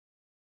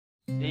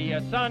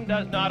The sun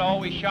does not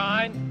always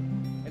shine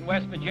in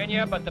West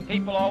Virginia, but the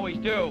people always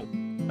do.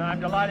 I'm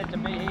delighted to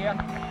be here.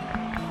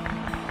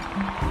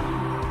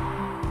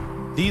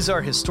 These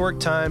are historic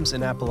times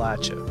in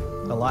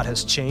Appalachia. A lot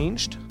has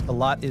changed, a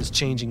lot is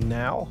changing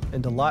now,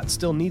 and a lot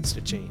still needs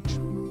to change.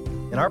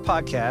 In our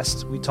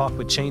podcast, we talk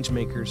with change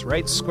makers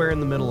right square in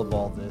the middle of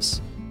all this,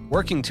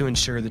 working to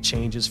ensure the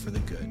change is for the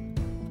good.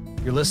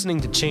 You're listening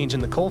to Change in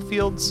the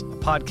Coalfields, a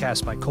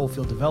podcast by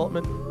Coalfield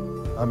Development.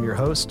 I'm your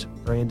host,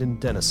 Brandon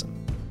Dennison.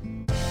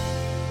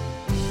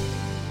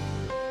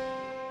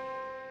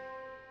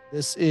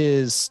 This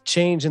is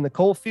Change in the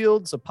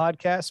Coalfields, a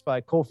podcast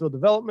by Coalfield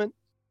Development.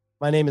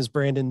 My name is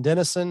Brandon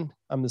Dennison.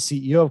 I'm the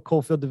CEO of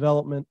Coalfield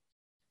Development.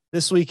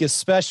 This week is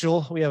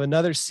special. We have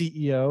another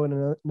CEO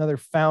and another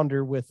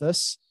founder with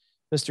us,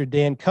 Mr.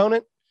 Dan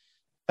Conant,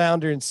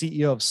 founder and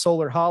CEO of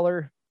Solar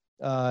Holler,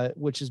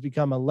 which has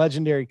become a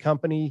legendary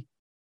company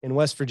in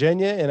West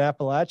Virginia and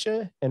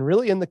Appalachia and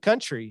really in the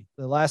country.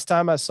 The last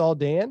time I saw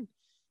Dan,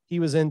 he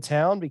was in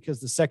town because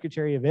the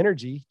Secretary of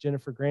Energy,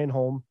 Jennifer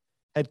Granholm,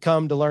 had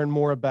come to learn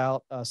more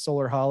about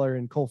Solar Holler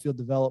and Coalfield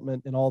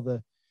Development and all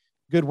the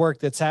good work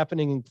that's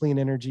happening in clean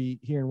energy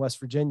here in West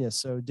Virginia.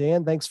 So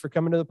Dan, thanks for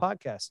coming to the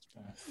podcast.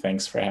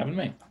 Thanks for having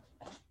me.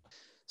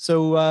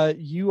 So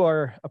you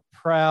are a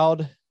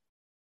proud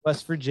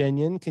West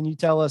Virginian. Can you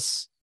tell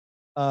us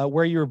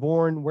where you were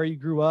born, where you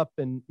grew up,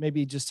 and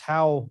maybe just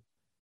how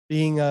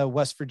being a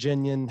West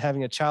Virginian,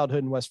 having a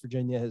childhood in West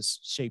Virginia has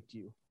shaped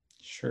you?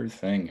 Sure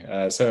thing.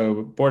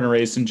 So born and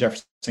raised in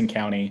Jefferson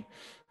County.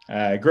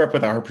 I grew up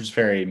with a Harpers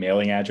Ferry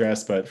mailing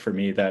address, but for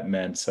me, that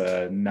meant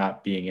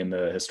not being in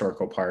the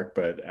historical park,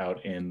 but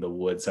out in the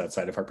woods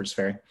outside of Harpers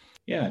Ferry.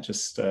 Yeah,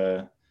 just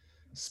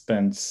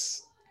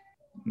spent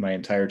my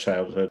entire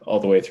childhood all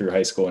the way through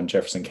high school in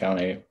Jefferson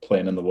County,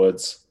 playing in the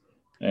woods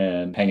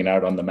and hanging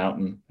out on the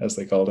mountain, as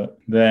they called it.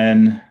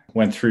 Then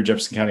went through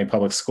Jefferson County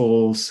Public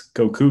Schools,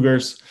 go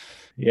Cougars.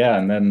 Yeah,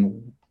 and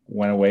then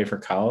went away for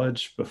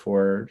college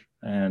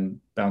and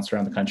bounced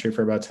around the country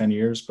for about 10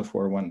 years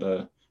before wanting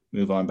to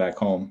move on back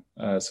home.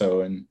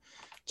 So in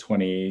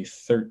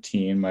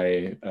 2013,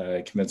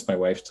 I convinced my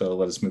wife to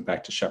let us move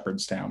back to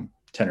Shepherdstown,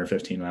 10 or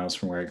 15 miles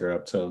from where I grew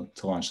up to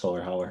launch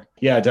Solar Holler.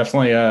 Yeah,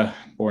 definitely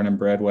born and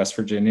bred West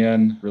Virginia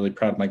and really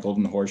proud of my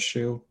golden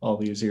horseshoe all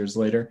these years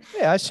later.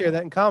 Yeah, I share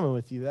that in common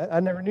with you.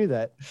 I never knew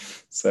that.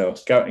 So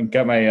got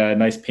my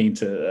nice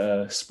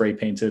painted, spray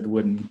painted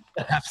wooden.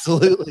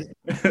 Absolutely.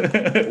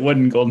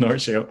 Wooden golden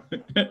horseshoe.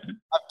 I've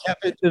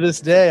kept it to this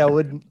day. I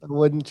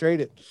wouldn't trade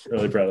it.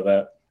 Really proud of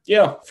that.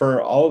 Yeah,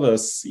 for all of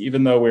us,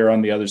 even though we were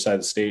on the other side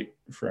of the state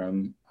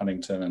from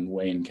Huntington and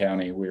Wayne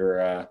County, we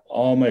were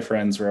all my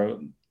friends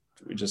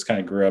we just kind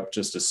of grew up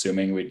just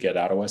assuming we'd get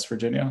out of West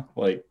Virginia,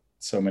 like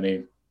so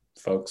many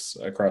folks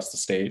across the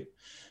state.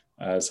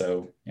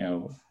 So,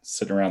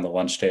 sitting around the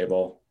lunch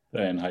table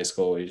in high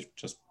school, we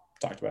just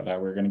talked about how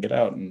we were going to get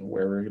out and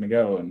where we were going to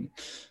go. And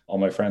all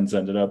my friends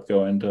ended up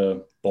going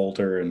to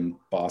Boulder and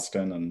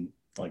Boston and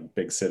like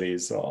big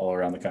cities all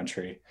around the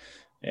country.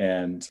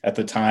 And at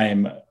the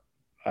time,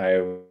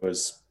 I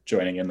was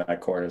joining in that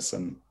chorus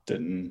and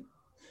didn't.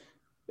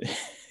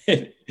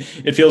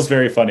 It feels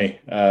very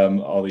funny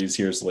all these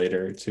years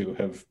later to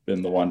have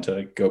been the one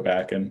to go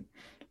back and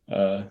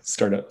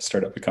start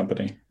up a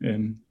company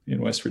in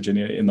West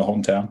Virginia in the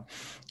hometown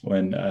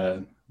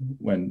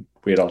when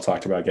we had all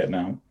talked about getting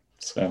out.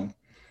 So,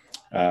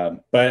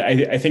 but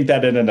I think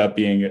that ended up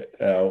being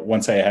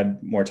once I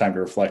had more time to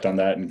reflect on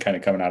that and kind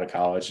of coming out of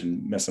college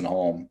and missing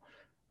home.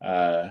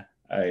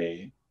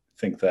 I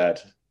think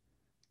that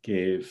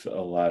gave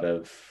a lot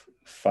of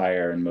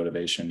fire and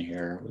motivation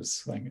here. It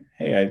was like,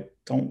 hey, I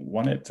don't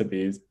want it to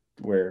be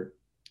where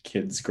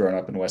kids growing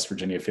up in West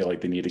Virginia feel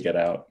like they need to get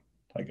out.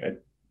 Like, I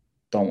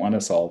don't want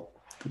us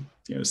all,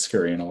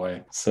 scurrying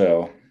away.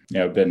 So,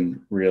 I've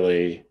been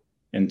really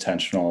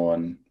intentional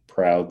and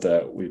proud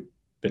that we've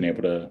been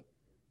able to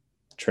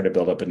try to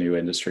build up a new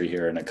industry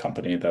here in a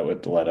company that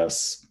would let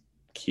us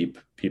keep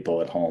people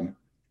at home.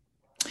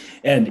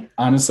 And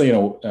honestly,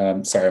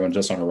 sorry, I'm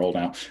just on a roll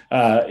now.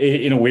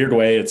 In a weird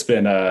way, it's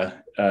been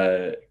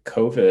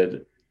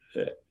COVID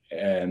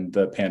and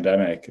the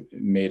pandemic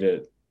made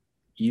it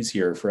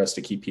easier for us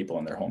to keep people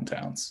in their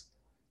hometowns.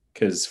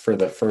 Because for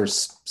the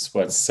first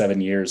 7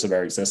 years of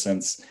our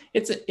existence,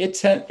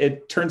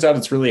 it turns out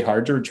it's really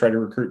hard to try to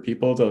recruit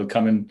people to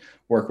come and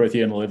work with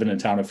you and live in a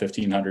town of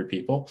 1,500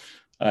 people,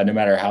 no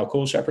matter how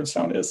cool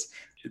Shepherdstown is.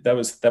 That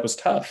was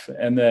tough.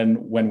 And then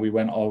when we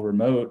went all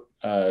remote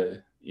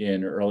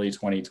in early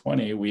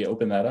 2020, we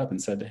opened that up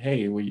and said, hey,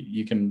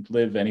 you can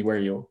live anywhere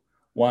you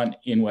want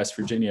in West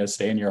Virginia,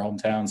 stay in your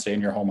hometown, stay in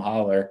your home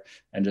holler,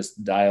 and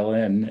just dial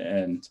in.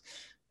 And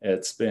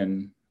it's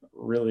been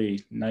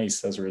really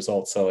nice as a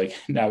result. So like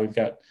now we've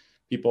got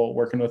people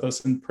working with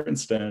us in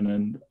Princeton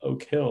and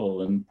Oak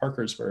Hill and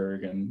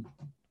Parkersburg and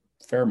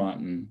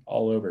Fairmont and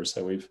all over.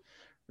 So we've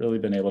really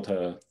been able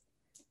to,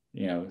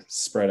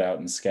 spread out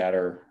and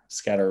scatter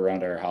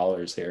around our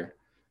hollers here.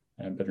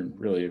 And I've been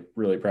really,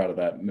 really proud of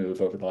that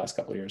move over the last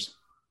couple of years.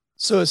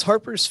 So is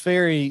Harpers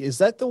Ferry, is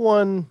that the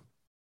one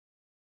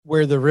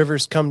where the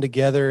rivers come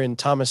together, and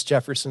Thomas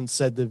Jefferson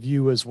said the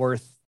view was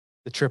worth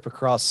the trip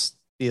across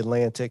the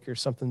Atlantic or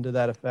something to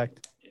that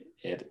effect?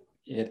 It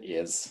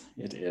is.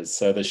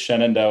 So the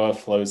Shenandoah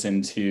flows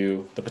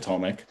into the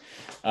Potomac.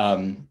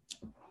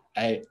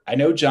 I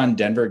know John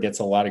Denver gets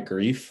a lot of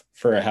grief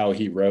for how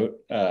he wrote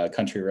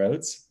Country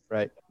Roads.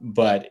 Right.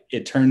 But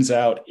it turns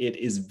out it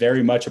is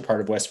very much a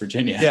part of West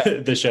Virginia, yeah.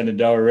 the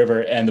Shenandoah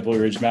River and the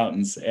Blue Ridge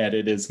Mountains. And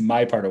it is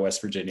my part of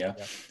West Virginia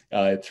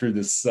through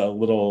this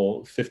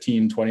little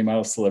 15,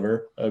 20-mile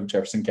sliver of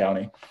Jefferson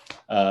County.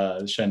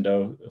 The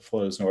Shenandoah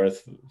flows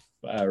north,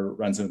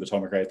 runs into the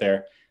Potomac right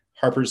there.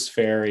 Harper's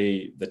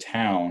Ferry, the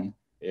town,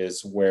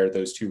 is where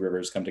those two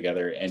rivers come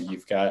together. And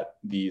you've got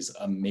these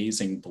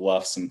amazing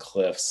bluffs and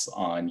cliffs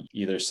on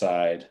either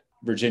side.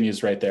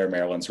 Virginia's right there,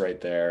 Maryland's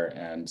right there,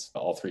 and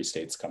all three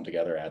states come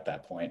together at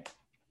that point.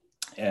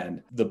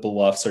 And the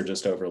bluffs are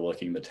just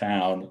overlooking the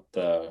town.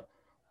 The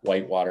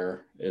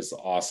whitewater is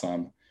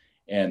awesome.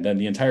 And then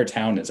the entire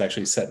town is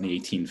actually set in the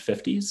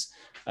 1850s.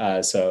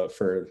 So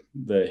for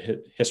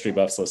the history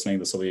buffs listening,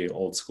 this will be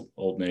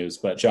old news,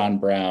 but John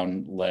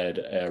Brown led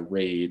a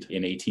raid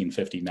in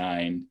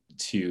 1859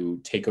 to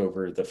take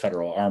over the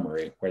Federal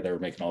Armory, where they were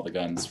making all the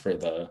guns for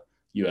the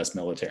U.S.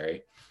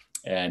 military.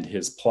 And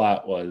his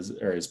plan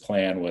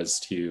was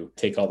to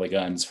take all the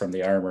guns from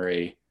the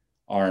armory,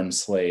 arm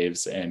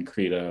slaves, and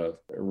create a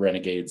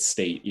renegade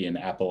state in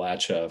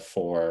Appalachia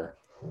for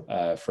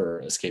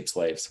escaped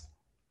slaves.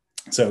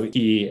 So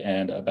he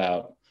and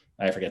about,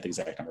 I forget the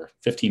exact number,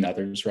 15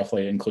 others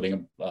roughly,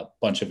 including a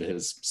bunch of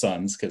his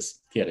sons,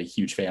 because he had a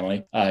huge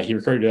family. He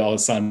recruited all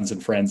his sons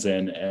and friends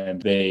in,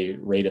 and they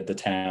raided the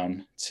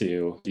town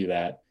to do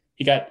that.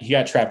 He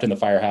got trapped in the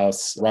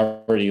firehouse.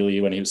 Robert E. Lee,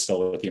 when he was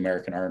still with the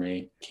American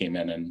Army, came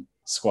in and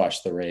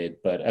squashed the raid.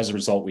 But as a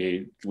result,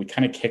 we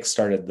kind of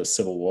kickstarted the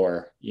Civil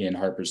War in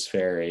Harper's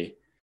Ferry,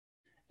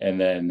 and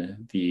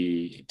then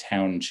the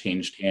town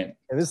changed hands.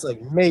 And this is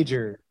like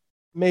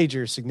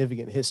major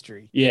significant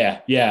history.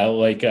 Yeah.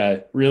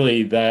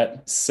 Really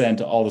that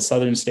sent all the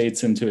southern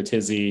states into a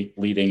tizzy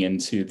leading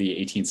into the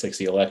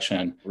 1860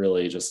 election,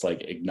 really just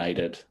like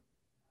ignited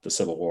the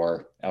Civil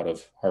War out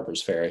of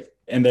Harper's Ferry.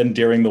 And then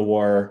during the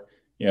war,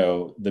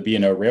 the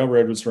B&O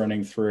Railroad was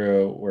running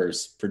through,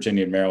 whereas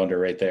Virginia and Maryland are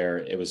right there.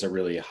 It was a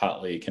really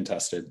hotly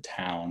contested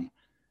town.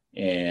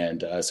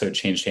 And so it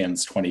changed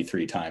hands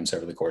 23 times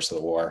over the course of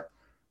the war.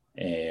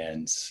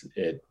 And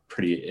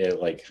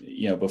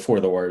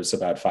before the war, it was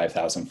about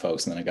 5,000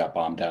 folks, and then it got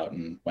bombed out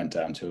and went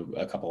down to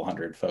a couple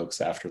hundred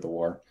folks after the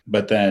war.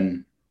 But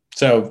then,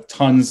 so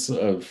tons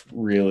of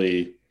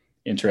really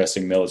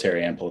interesting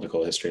military and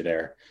political history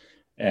there.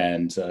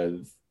 And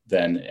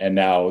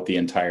now the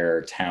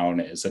entire town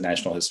is a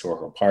National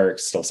Historical Park,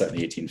 still set in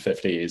the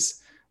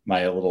 1850s.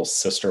 My little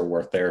sister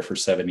worked there for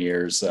 7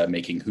 years,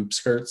 making hoop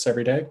skirts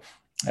every day.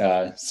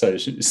 So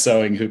she's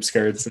sewing hoop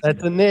skirts.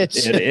 That's a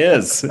niche. It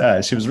is.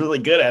 She was really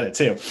good at it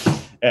too,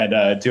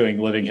 and doing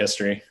living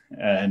history.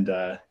 And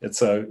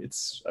it's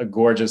a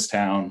gorgeous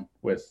town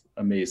with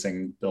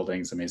amazing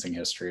buildings, amazing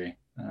history,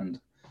 and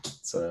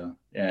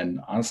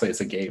honestly,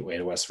 it's a gateway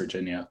to West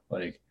Virginia.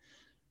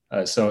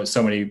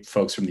 So many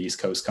folks from the East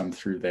Coast come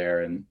through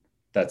there, and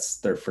that's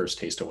their first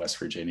taste of West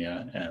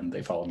Virginia, and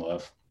they fall in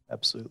love.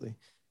 Absolutely.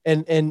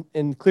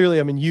 And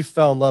clearly, I mean, you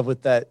fell in love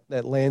with that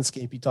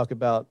landscape. You talk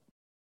about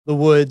the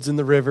woods and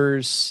the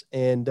rivers,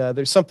 and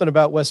there's something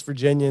about West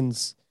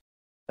Virginians.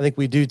 I think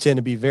we do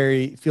tend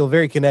to feel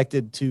very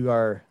connected to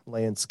our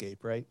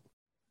landscape, right?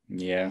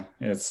 Yeah,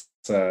 it's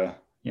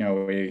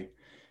we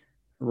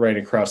right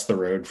across the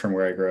road from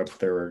where I grew up,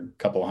 there were a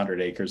couple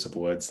hundred acres of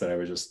woods that I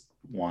would just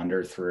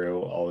wander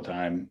through all the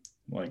time,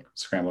 like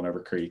scrambling over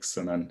creeks.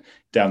 And then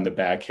down the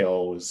back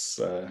hill was,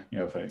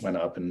 if I went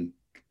up and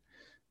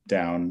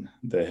down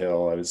the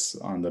hill, I was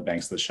on the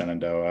banks of the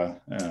Shenandoah,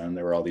 and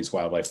there were all these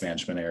wildlife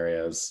management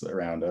areas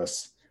around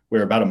us. We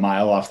were about a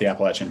mile off the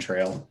Appalachian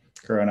Trail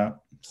growing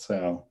up,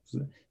 so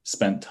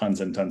spent tons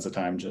and tons of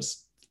time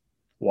just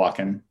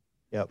walking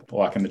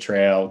the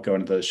trail,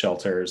 going to the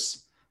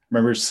shelters.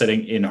 Remember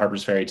sitting in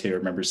Harper's Ferry too.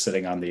 Remember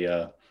sitting on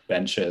the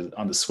benches,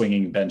 on the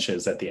swinging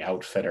benches at the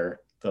Outfitter,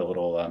 the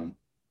little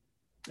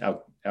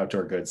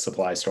outdoor goods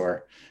supply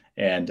store,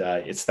 and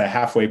it's the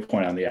halfway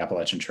point on the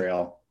Appalachian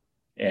Trail.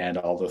 And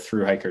all the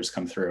through hikers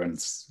come through, and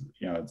it's,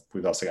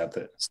 we've also got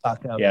the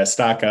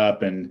stock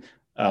up, and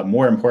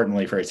more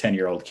importantly for a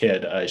 10-year-old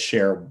kid,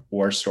 share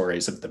war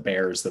stories of the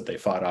bears that they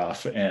fought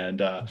off, and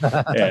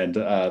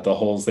the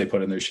holes they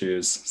put in their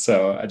shoes.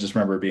 So I just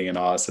remember being in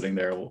awe, sitting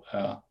there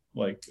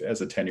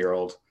as a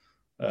 10-year-old,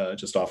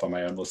 just off on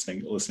my own,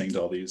 listening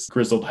to all these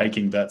grizzled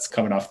hiking vets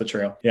coming off the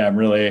trail. Yeah, I'm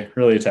really,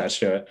 really attached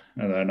to it.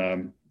 And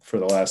then for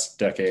the last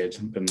decade,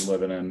 I've been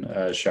living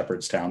in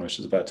Shepherdstown, which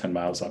is about 10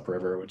 miles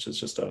upriver, which is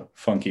just a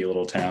funky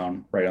little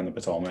town right on the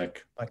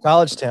Potomac. My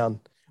college town.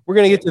 We're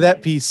going to get to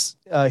that piece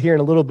here in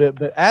a little bit.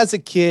 But as a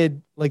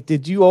kid,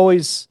 did you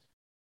always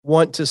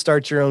want to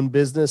start your own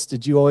business?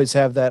 Did you always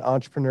have that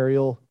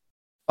entrepreneurial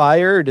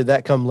fire, or did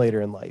that come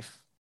later in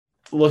life?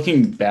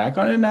 Looking back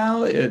on it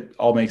now, it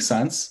all makes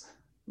sense.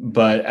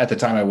 but at the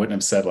time I wouldn't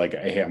have said like,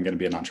 hey, I'm going to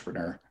be an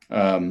entrepreneur, or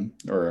I'm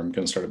going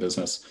to start a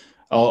business.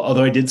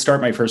 Although I did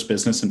start my first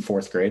business in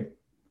fourth grade,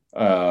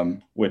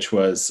 which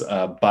was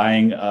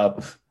buying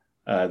up,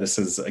 this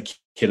is a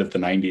kid of the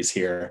 90s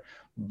here,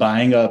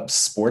 buying up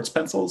sports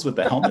pencils with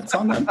the helmets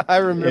on them. I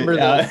remember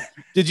that.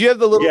 Did you have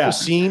the little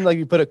machine, like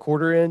you put a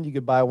quarter in, you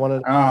could buy one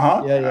of them?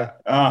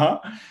 Yeah.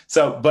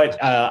 So,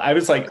 but I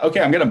was like, okay,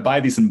 I'm going to buy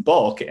these in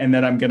bulk, and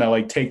then I'm going to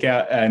like take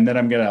out, and then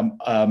I'm going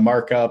to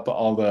mark up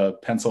all the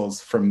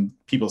pencils from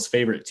people's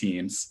favorite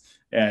teams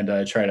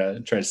and try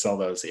to sell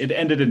those. It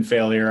ended in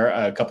failure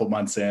a couple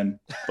months in,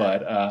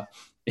 but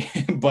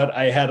but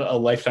I had a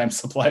lifetime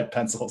supply of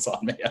pencils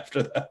on me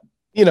after that.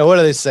 You know, what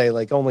do they say?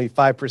 Like only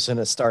 5%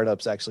 of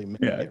startups actually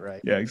make it, right?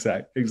 Yeah,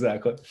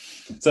 exactly.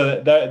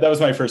 So that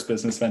was my first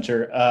business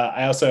venture.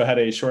 I also had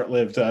a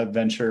short-lived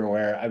venture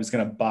where I was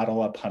going to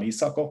bottle up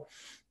honeysuckle.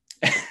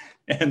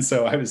 And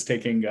so I was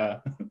taking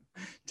the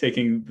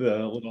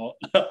little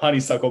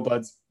honeysuckle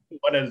buds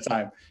one at a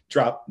time,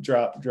 drop,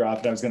 and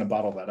I was going to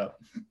bottle that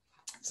up.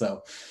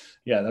 So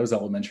yeah, that was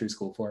elementary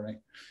school for me.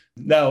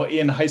 No,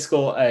 in high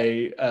school,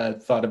 I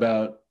thought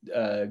about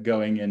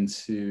going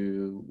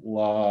into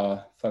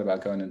law, thought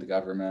about going into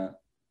government.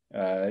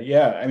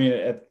 I mean,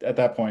 at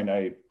that point,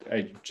 I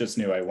just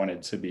knew I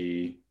wanted to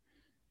be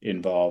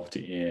involved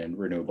in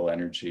renewable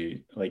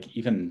energy. Like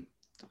even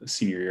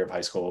senior year of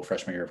high school,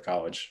 freshman year of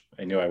college,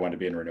 I knew I wanted to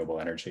be in renewable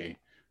energy.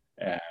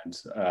 And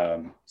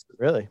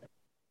really,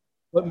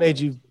 what made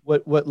you?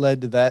 What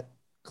led to that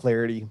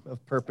clarity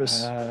of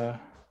purpose?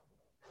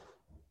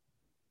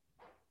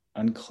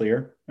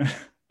 Unclear.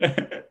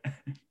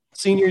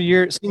 Senior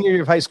year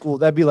of high school,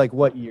 that'd be like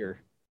what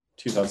year?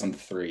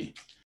 2003.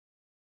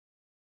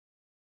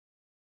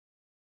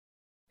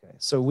 Okay,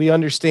 so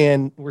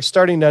we're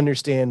starting to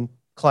understand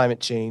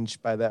climate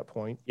change by that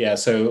point. Yeah,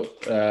 so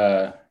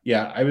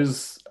I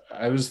was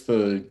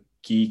the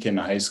geek in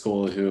high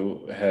school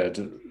who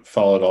had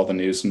followed all the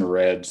news and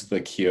read the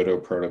Kyoto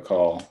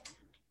Protocol,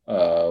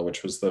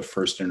 which was the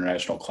first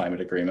international climate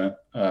agreement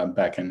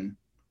back in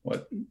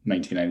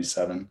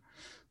 1997.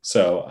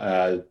 So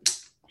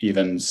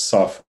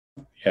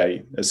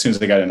as soon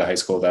as I got into high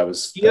school, that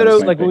was Kyoto.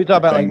 Like when we talk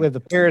about, like we have the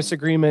Paris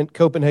Agreement,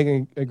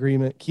 Copenhagen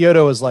Agreement.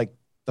 Kyoto is like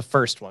the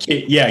first one.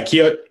 Yeah,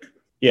 Kyoto.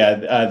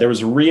 Yeah, there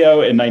was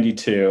Rio in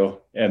 '92,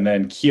 and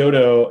then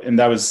Kyoto, and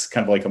that was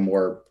kind of like a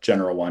more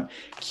general one.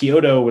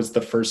 Kyoto was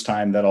the first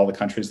time that all the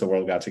countries of the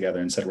world got together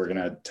and said we're going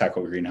to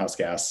tackle greenhouse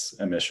gas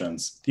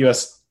emissions. The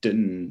U.S.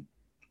 didn't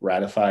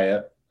ratify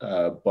it,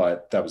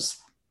 but that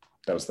was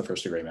the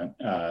first agreement.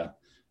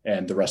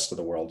 And the rest of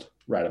the world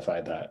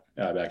ratified that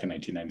back in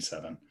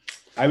 1997.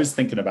 I was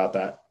thinking about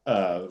that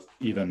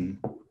even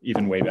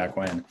way back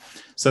when.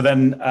 So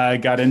then I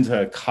got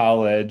into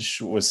college,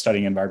 was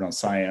studying environmental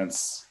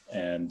science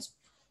and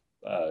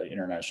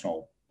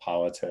international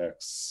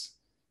politics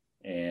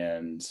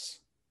and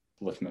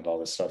looking at all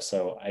this stuff.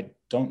 So I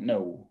don't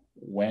know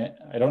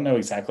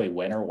exactly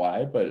when or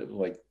why, but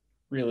like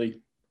really,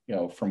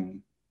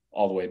 from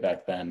all the way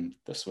back then,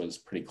 this was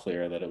pretty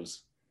clear that I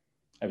was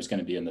going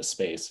to be in this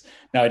space.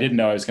 Now, I didn't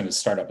know I was going to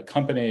start up a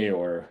company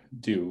or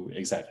do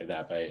exactly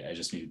that, but I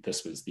just knew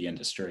this was the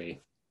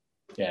industry.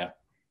 Yeah.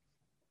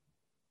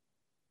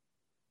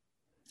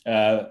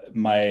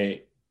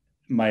 My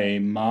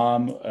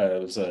mom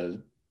was a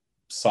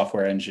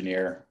software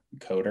engineer,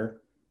 coder.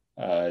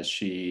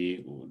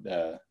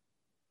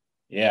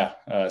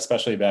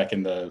 Especially back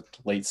in the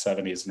late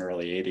 70s and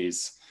early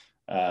 80s.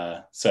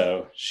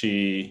 So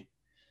she,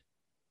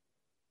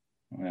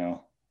 I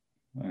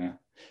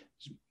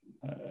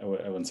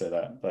wouldn't say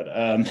that, but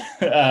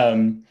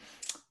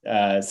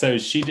so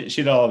she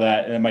did all of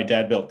that, and then my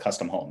dad built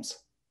custom homes.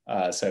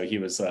 So he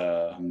was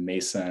a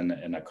mason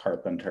and a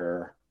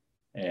carpenter,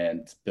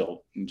 and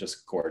built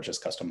just gorgeous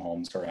custom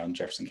homes around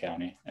Jefferson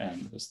County,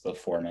 and was the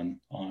foreman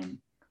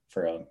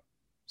for a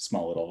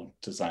small little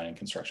design and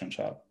construction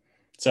shop.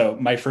 So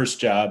my first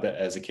job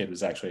as a kid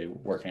was actually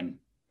working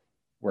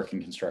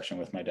construction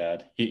with my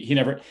dad.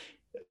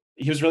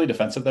 He was really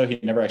defensive, though. He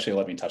never actually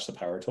let me touch the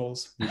power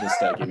tools. He just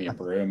gave me a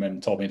broom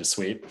and told me to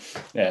sweep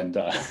and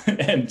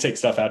take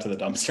stuff out to the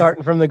dumpster.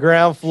 Starting from the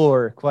ground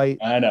floor, quite.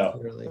 I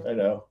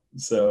know.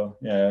 So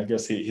yeah, I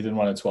guess he didn't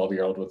want a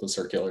 12-year-old with a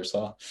circular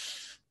saw.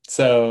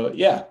 So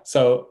yeah,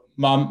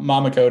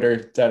 mom a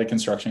coder, dad a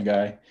construction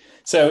guy.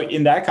 So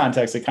in that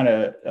context, it kind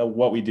of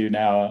what we do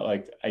now.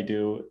 Like I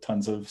do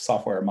tons of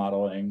software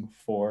modeling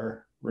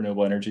for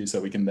renewable energy,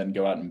 so we can then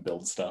go out and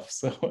build stuff.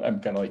 So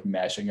I'm kind of like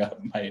mashing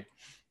up my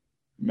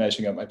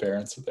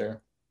parents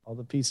there. All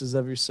the pieces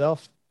of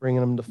yourself, bringing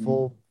them to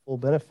full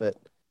benefit.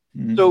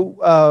 Mm-hmm.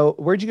 So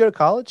where'd you go to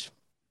college?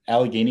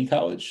 Allegheny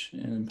College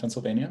in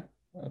Pennsylvania,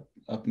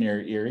 up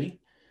near Erie,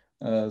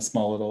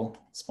 small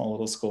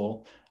little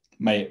school.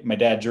 My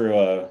dad drew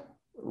a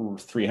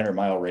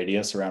 300-mile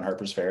radius around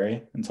Harpers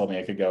Ferry and told me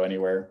I could go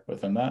anywhere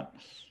within that.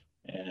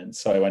 And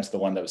so I went to the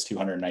one that was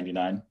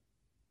 299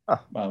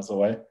 miles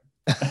away.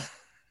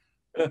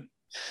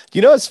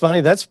 You know, it's funny.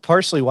 That's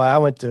partially why I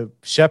went to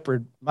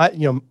Shepherd.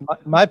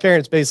 My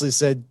parents basically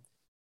said,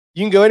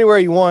 you can go anywhere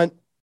you want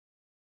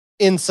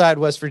inside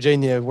West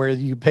Virginia where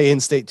you pay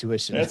in-state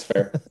tuition. That's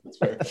fair. That's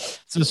fair.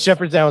 So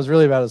Shepherdstown was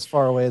really about as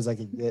far away as I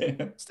could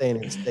get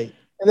staying in state.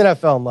 And then I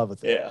fell in love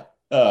with it.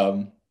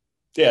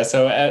 Yeah.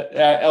 So at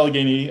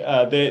Allegheny,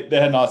 they had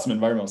an awesome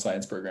environmental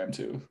science program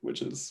too,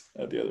 which is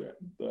at the other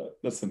end.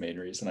 That's the main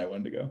reason I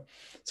wanted to go.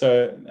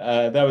 So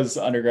that was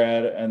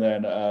undergrad. And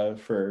then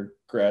for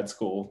grad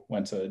school,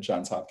 went to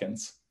Johns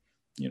Hopkins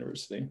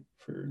University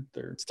for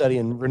their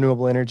studying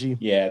renewable energy.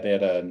 Yeah, they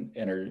had an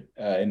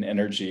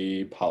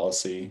energy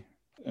policy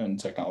and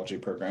technology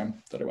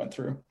program that I went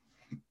through.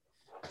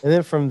 And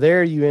then from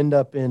there, you end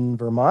up in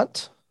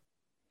Vermont.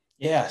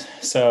 Yeah.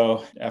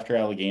 So after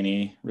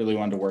Allegheny, really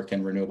wanted to work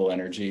in renewable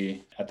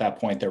energy. At that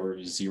point, there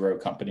were 0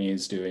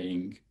 companies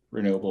doing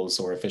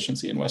renewables or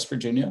efficiency in West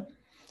Virginia.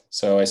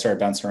 So I started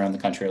bouncing around the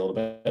country a little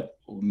bit,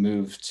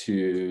 moved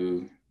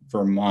to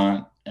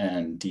Vermont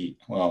and did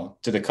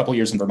a couple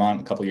years in Vermont,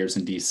 a couple years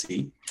in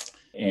DC,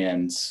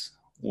 and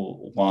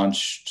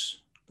launched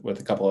with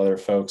a couple other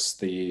folks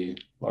the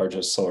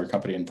largest solar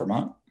company in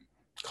Vermont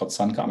called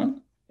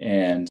SunCommon.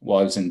 And while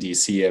I was in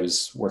DC, I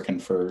was working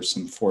for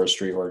some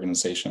forestry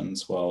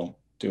organizations while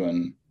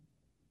doing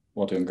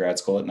grad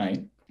school at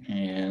night.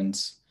 And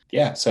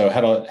yeah, so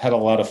had a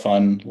lot of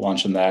fun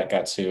launching that.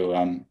 Got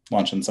to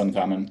launch in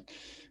SunCommon.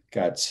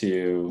 Got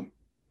to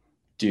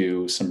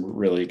do some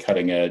really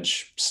cutting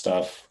edge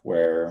stuff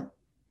where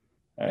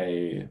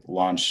I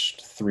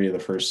launched 3 of the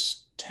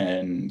first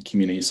 10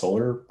 community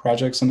solar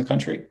projects in the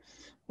country,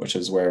 which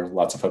is where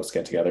lots of folks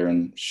get together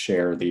and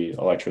share the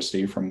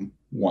electricity from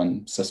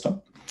one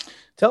system.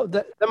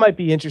 That might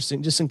be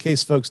interesting, just in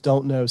case folks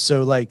don't know.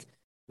 So like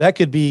that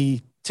could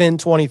be 10,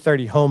 20,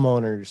 30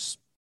 homeowners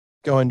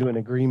go into an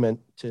agreement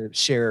to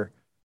share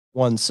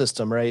one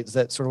system, right? Is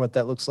that sort of what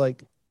that looks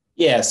like?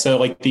 Yeah. So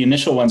like the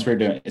initial ones we were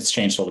doing, it's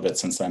changed a little bit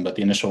since then, but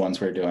the initial ones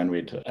we were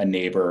doing, a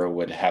neighbor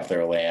would have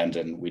their land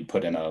and we'd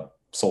put in a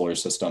solar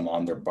system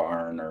on their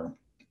barn or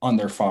on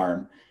their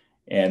farm,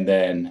 and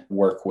then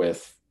work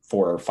with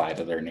 4 or 5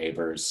 of their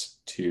neighbors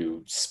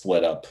to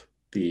split up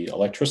the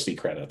electricity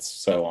credits.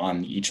 So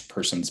on each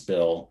person's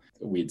bill,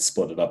 we'd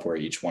split it up where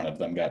each one of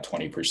them got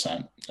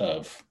 20%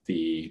 of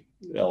the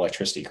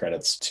electricity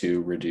credits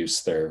to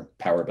reduce their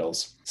power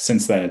bills.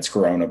 Since then, it's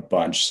grown a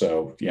bunch.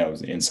 So,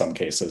 in some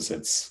cases,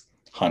 it's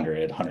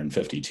 100,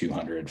 150,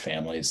 200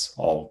 families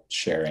all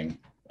sharing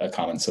a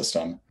common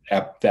system.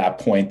 At that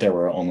point, there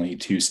were only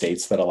 2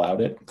 states that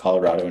allowed it,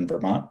 Colorado and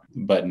Vermont.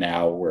 But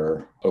now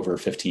we're over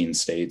 15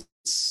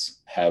 states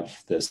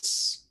have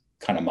this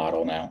kind of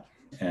model now.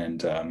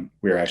 And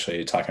we were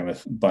actually talking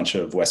with a bunch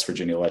of West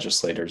Virginia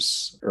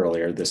legislators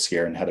earlier this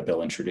year and had a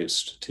bill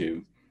introduced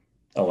to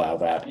allow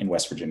that in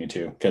West Virginia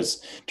too.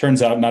 Because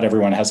turns out not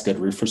everyone has a good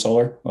roof for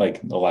solar.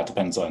 Like a lot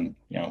depends on,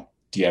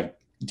 do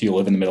you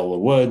live in the middle of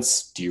the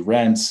woods? Do you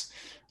rent?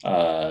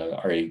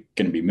 Are you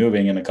going to be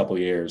moving in a couple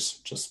of years?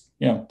 Just,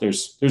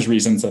 there's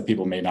reasons that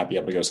people may not be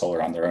able to go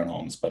solar on their own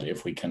homes. But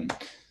if we can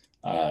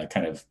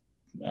kind of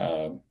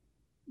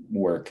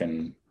work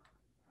and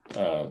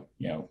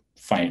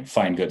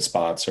find good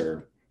spots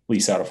or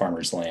lease out a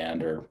farmer's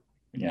land or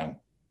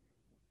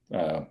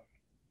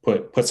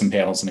put some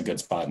panels in a good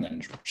spot and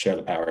then share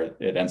the power,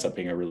 it ends up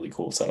being a really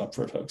cool setup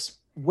for folks.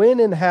 When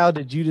and how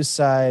did you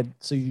decide?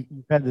 So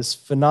you've had this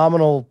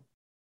phenomenal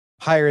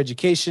higher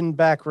education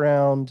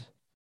background,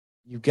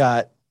 you've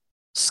got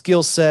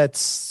skill sets,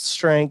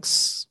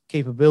 strengths,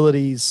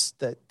 capabilities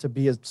to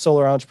be a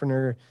solar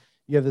entrepreneur,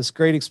 you have this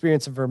great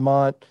experience in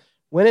Vermont.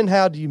 When and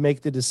how do you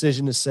make the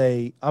decision to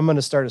say, I'm going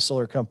to start a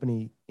solar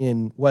company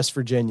in West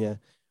Virginia,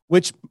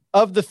 which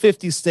of the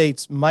 50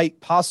 states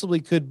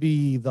could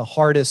be the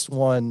hardest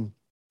one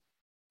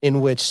in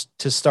which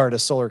to start a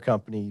solar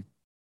company?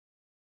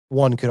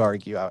 One could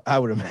argue, I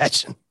would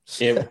imagine.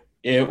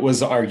 It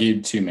was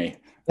argued to me.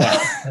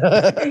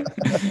 I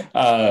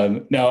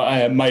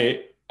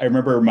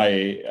remember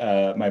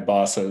my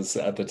bosses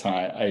at the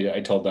time, I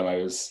told them I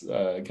was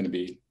going to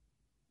be,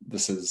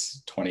 this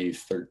is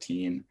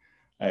 2013.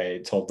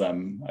 I told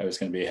them I was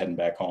going to be heading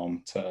back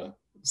home to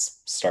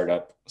start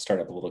up a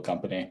little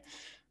company.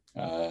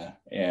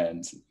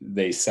 And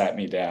they sat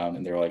me down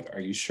and they were like, "Are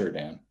you sure,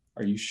 Dan?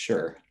 Are you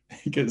sure?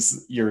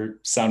 Because you're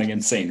sounding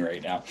insane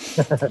right now."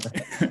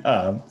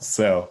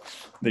 So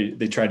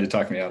they tried to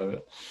talk me out of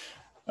it.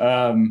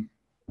 I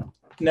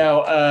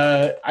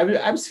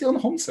was feeling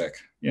homesick.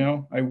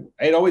 I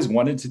had always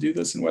wanted to do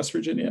this in West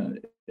Virginia.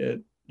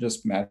 It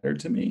just mattered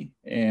to me.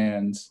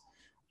 And,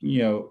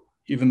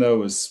 even though it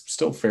was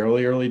still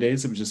fairly early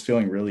days, it was just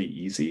feeling really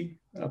easy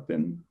up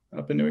in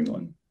New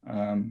England.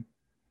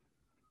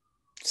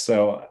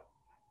 So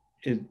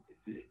it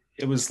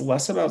was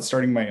less about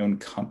starting my own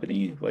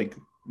company. Like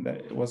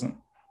that, it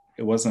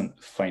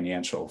wasn't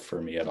financial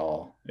for me at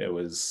all. It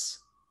was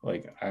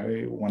like,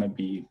 I want to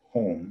be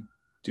home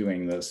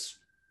doing this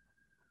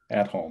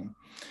at home.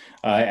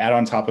 Add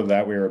on top of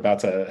that, we were about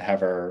to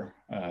have our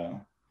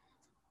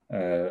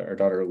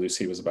daughter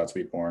Lucy was about to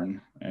be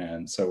born,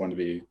 and so I wanted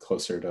to be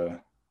closer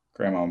to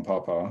Grandma and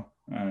Papa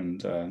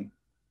and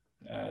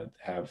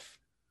have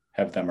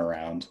them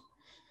around.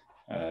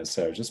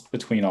 So just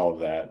between all of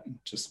that,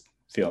 just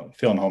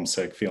feeling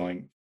homesick,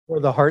 feeling More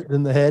the heart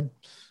than the head.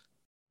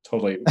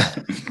 totally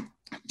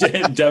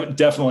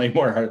definitely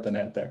more heart than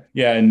head there.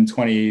 Yeah, in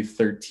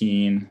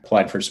 2013,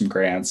 applied for some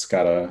grants,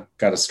 got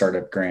a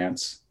startup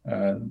grant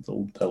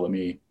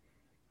that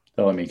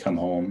let me come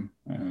home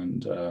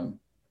and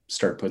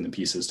start putting the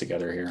pieces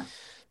together here.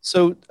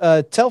 So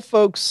tell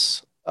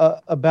folks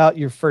about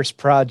your first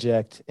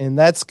project, and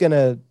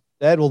that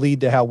will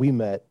lead to how we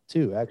met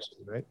too, actually,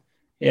 right?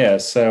 Yeah.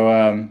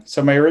 So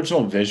my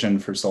original vision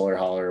for Solar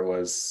Holler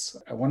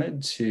was I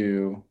wanted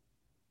to.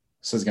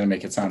 This is going to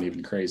make it sound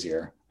even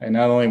crazier. I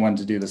not only wanted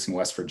to do this in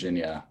West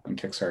Virginia and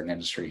kickstart an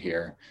industry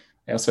here,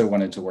 I also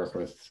wanted to work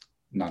with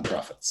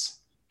nonprofits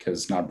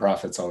because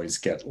nonprofits always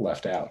get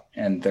left out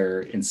and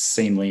they're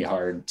insanely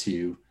hard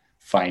to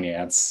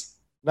finance.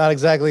 Not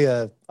exactly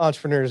a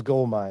entrepreneur's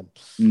gold mine.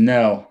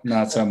 No,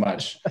 not so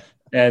much.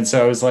 And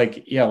so I was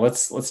like, yeah,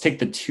 let's take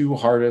the two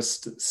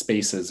hardest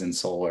spaces in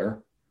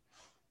solar,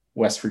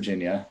 West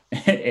Virginia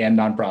and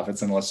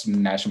nonprofits, and let's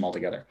mash them all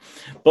together.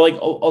 But like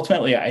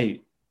ultimately,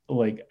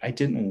 I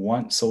didn't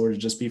want solar to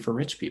just be for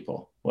rich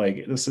people.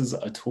 Like this is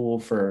a tool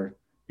for,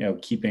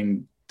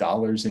 keeping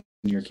dollars in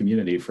your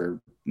community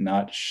for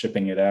not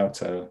shipping it out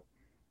to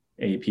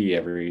AP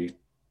every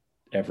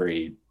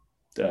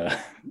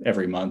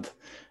month.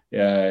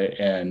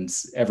 And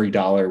every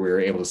dollar we were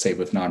able to save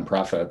with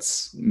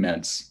nonprofits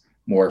meant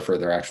more for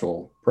their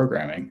actual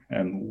programming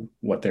and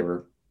what they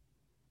were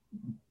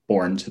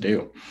born to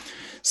do.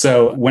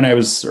 So when I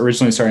was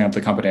originally starting up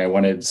the company, I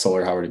wanted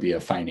Solar Holler to be a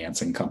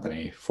financing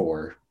company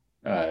for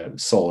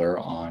solar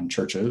on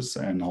churches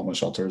and homeless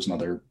shelters and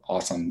other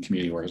awesome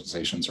community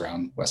organizations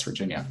around West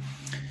Virginia.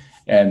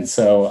 And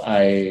so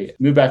I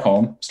moved back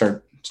home,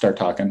 start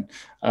talking,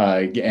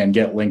 and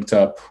get linked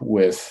up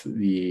with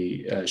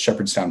the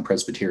Shepherdstown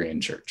Presbyterian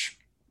Church,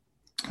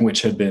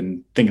 which had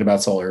been thinking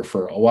about solar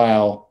for a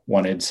while,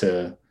 wanted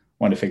to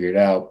figure it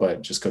out,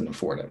 but just couldn't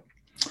afford it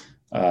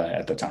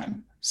at the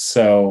time.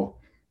 So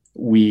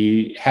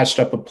we hatched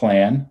up a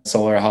plan.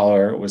 Solar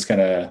Holler was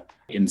going to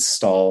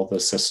install the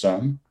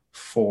system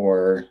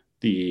for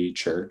the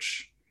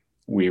church.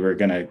 We were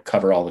going to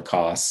cover all the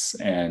costs,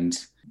 and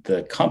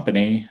the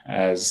company,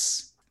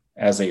 as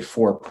a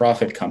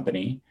for-profit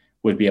company,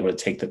 would be able to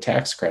take the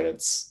tax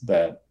credits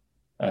that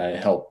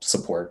help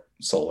support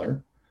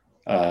solar.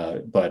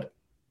 But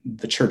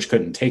the church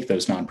couldn't take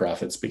those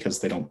nonprofits because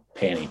they don't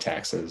pay any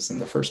taxes in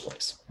the first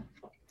place.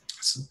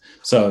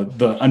 So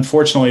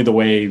unfortunately, the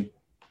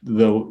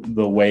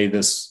way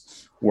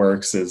this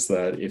works is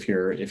that if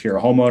you're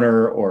a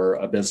homeowner or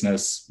a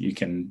business, you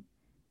can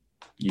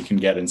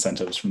get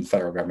incentives from the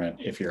federal government.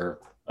 If you're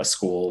a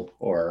school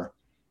or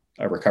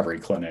a recovery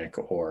clinic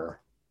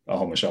or a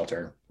homeless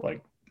shelter,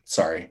 like,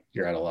 sorry,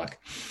 you're out of luck.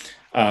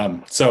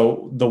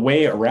 So the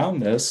way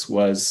around this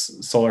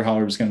was Solar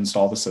Holler was going to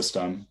install the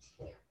system,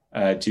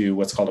 do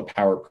what's called a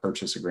power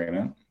purchase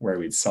agreement, where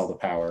we'd sell the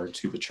power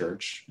to the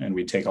church and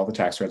we'd take all the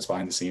tax credits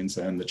behind the scenes,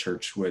 and the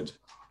church would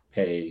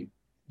pay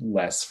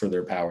less for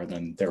their power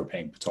than they were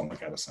paying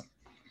Potomac Edison.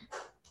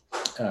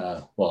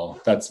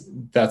 Well,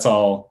 that's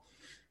all,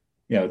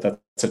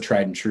 that's a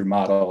tried and true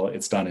model.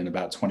 It's done in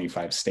about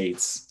 25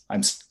 states.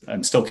 I'm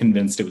still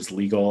convinced it was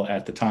legal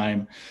at the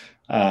time,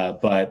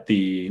 but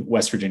the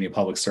West Virginia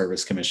Public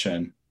Service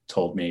Commission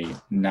told me,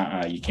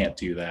 nah, you can't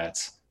do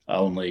that.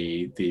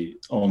 Only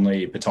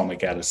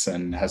Potomac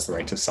Edison has the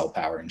right to sell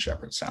power in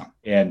Shepherdstown,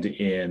 and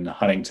in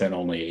Huntington,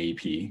 only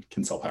AP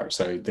can sell power.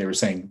 So they were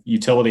saying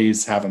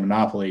utilities have a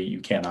monopoly. You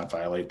cannot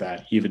violate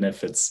that, even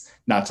if it's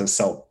not to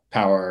sell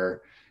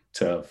power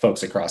to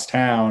folks across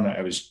town.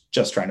 I was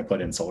just trying to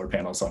put in solar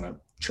panels on a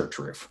church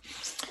roof.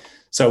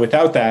 So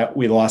without that,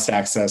 we lost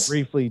access.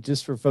 Briefly,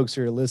 just for folks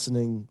who are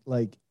listening,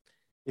 like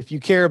if you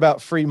care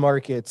about free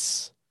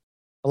markets,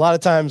 a lot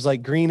of times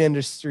like green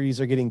industries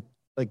are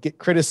get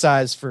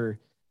criticized for,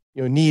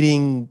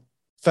 needing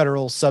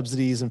federal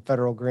subsidies and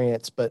federal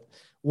grants. But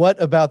what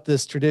about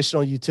this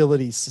traditional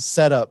utility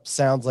setup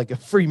sounds like a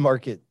free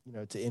market,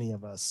 to any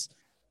of us?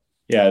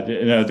 Yeah,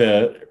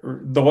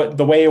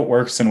 the way it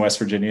works in West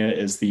Virginia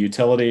is the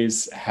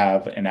utilities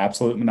have an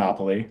absolute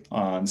monopoly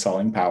on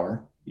selling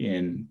power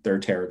in their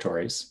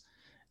territories.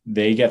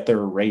 They get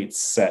their rates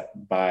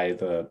set by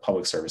the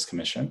Public Service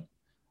Commission.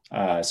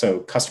 So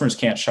customers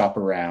can't shop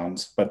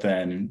around, but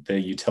then the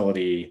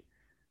utility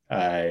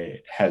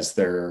has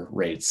their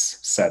rates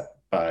set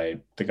by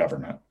the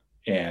government,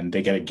 and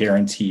they get a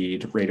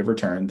guaranteed rate of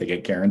return. They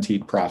get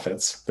guaranteed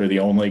profits. They're the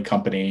only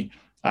company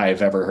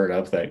I've ever heard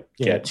of that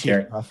get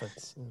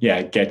profits.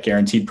 Get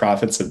guaranteed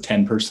profits of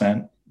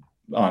 10%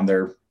 on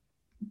the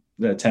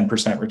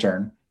 10%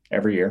 return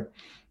every year,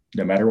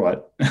 no matter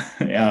what.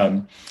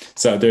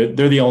 So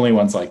they're the only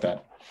ones like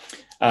that.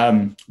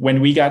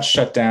 When we got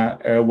shut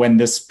down, when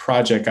this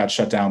project got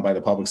shut down by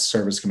the Public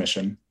Service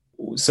Commission,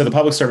 so the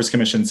Public Service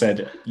Commission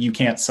said, you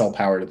can't sell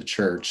power to the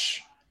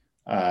church.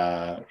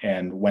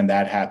 And when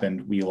that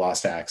happened, we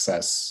lost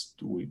access.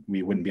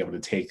 We wouldn't be able to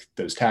take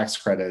those tax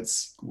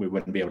credits. We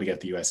wouldn't be able to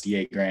get the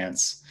USDA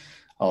grants,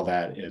 all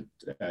that. It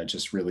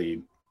just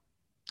really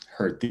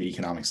hurt the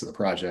economics of the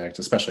project,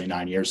 especially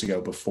 9 years ago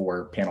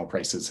before panel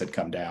prices had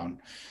come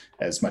down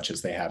as much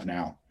as they have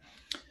now.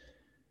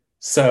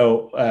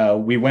 So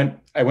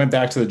I went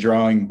back to the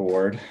drawing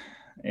board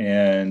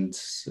and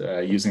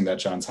using that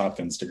Johns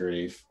Hopkins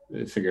degree,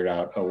 figured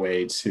out a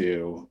way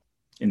to,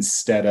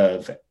 instead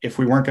of, if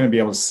we weren't going to be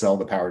able to sell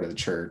the power to the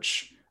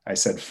church, I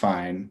said,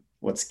 fine,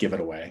 let's give it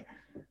away.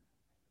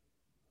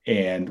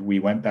 And we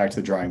went back to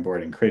the drawing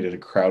board and created a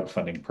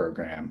crowdfunding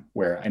program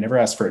where I never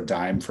asked for a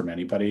dime from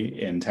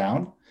anybody in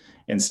town.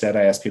 Instead,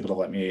 I asked people to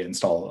let me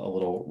install a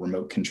little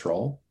remote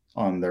control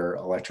on their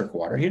electric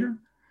water heater.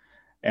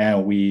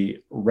 And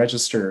we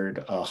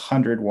registered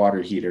 100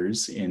 water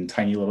heaters in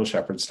tiny little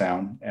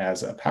Shepherdstown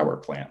as a power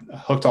plant.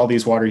 Hooked all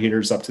these water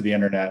heaters up to the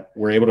internet.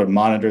 We're able to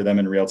monitor them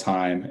in real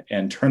time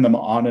and turn them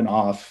on and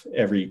off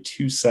every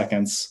 2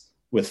 seconds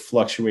with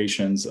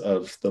fluctuations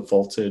of the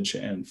voltage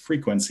and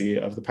frequency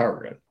of the power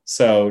grid.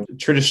 So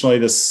traditionally,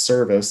 this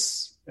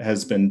service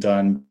has been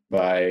done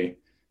by,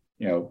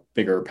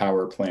 bigger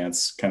power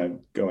plants kind of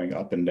going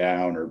up and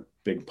down, or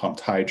big pumped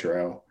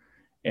hydro.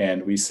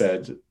 And we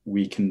said,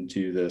 we can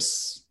do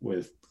this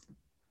with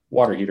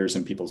water heaters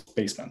in people's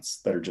basements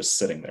that are just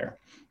sitting there.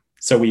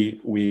 So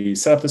we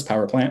set up this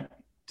power plant,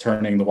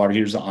 turning the water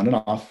heaters on and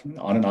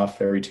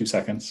off every 2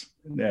 seconds,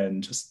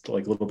 and just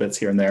like little bits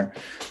here and there.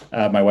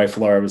 My wife,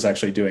 Laura, was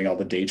actually doing all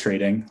the day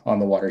trading on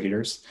the water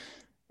heaters,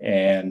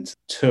 and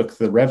took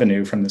the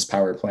revenue from this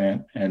power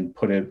plant and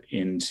put it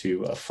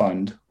into a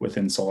fund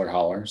within Solar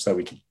Holler so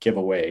we could give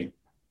away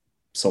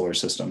solar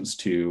systems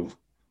to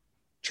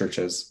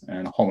churches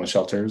and homeless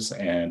shelters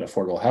and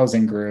affordable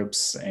housing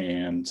groups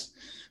and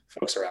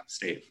folks around the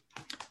state.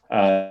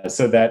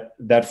 So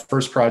that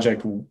first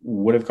project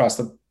would have cost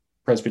the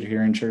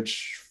Presbyterian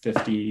Church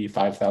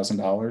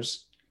 $55,000.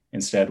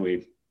 Instead,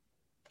 we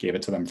gave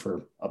it to them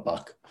for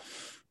 $1.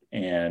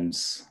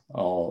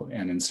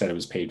 And instead it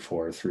was paid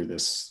for through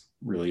this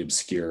really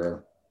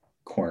obscure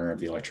corner of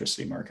the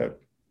electricity market.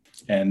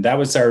 And that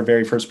was our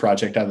very first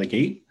project out of the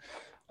gate.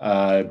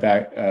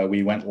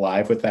 We went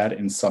live with that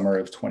in summer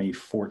of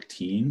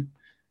 2014.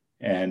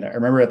 And I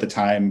remember at the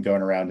time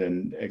going around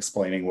and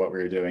explaining what we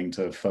were doing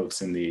to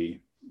folks in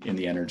the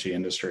energy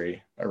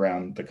industry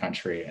around the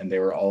country. And they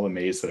were all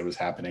amazed that it was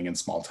happening in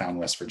small town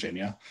West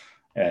Virginia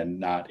and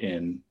not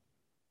in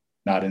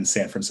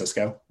San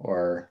Francisco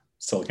or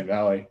Silicon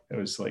Valley. It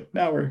was like,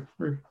 no,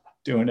 we're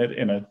doing it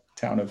in a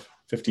town of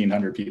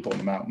 1,500 people in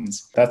the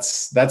mountains.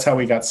 That's how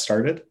we got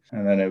started.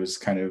 And then it was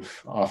kind of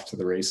off to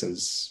the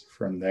races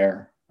from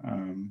there.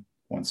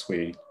 Once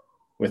we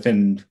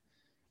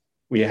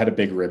had a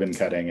big ribbon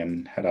cutting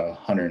and had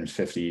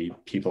 150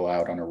 people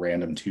out on a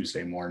random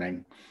Tuesday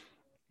morning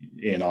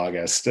in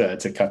August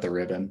to cut the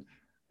ribbon.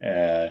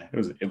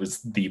 It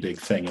was the big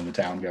thing in the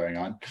town going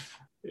on.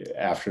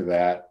 After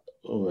that,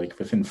 like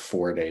within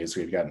 4 days,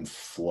 we'd gotten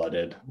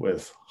flooded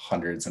with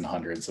hundreds and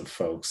hundreds of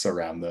folks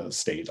around the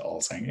state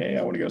all saying, hey,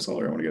 I want to go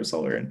solar, I want to go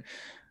solar. And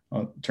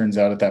well, it turns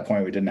out at that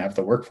point, we didn't have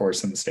the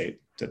workforce in the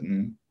state,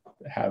 didn't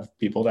have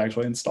people to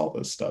actually install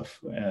this stuff.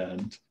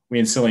 And we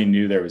instantly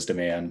knew there was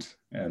demand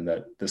and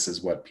that this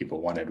is what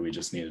people wanted. We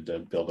just needed to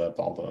build up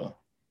all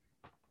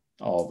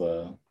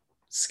the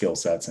skill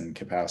sets and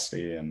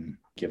capacity and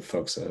give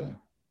folks a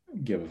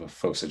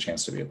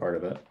chance to be a part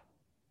of it.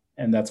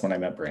 And that's when I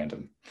met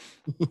Brandon.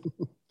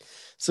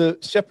 So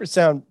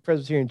Shepherdstown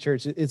Presbyterian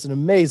Church, it's an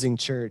amazing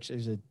church.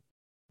 There's a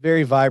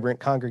very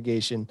vibrant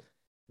congregation,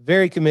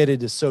 very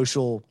committed to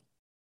social,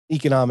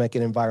 economic,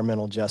 and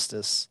environmental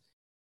justice.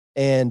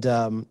 And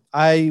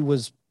I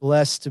was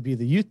blessed to be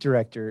the youth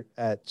director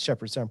at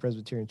Shepherdstown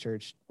Presbyterian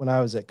Church when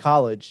I was at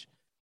college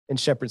in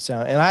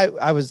Shepherdstown. And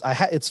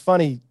it's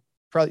funny,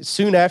 probably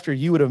soon after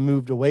you would have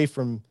moved away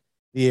from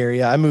the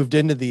area, I moved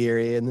into the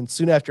area. And then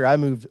soon after I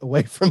moved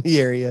away from the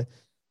area,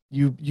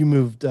 you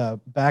moved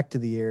back to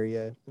the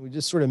area. We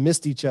just sort of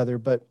missed each other.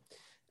 But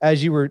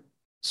as you were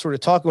sort of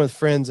talking with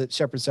friends at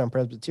Shepherdstown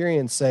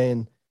Presbyterian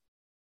saying,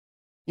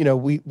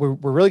 we're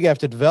really gonna have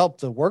to develop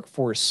the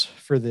workforce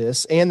for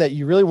this, and that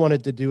you really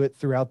wanted to do it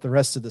throughout the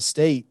rest of the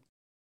state.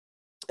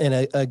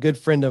 And a good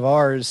friend of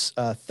ours,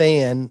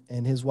 Than,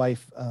 and his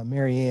wife,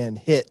 Marianne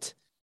Hitt,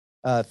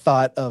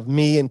 thought of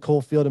me and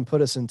Coalfield and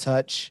put us in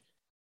touch.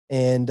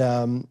 And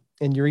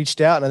you reached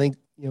out, and I think,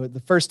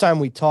 the first time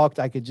we talked,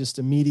 I could just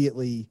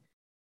immediately,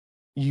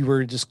 you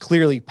were just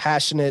clearly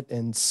passionate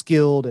and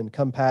skilled and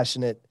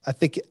compassionate. I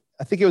think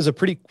it was a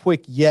pretty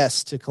quick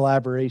yes to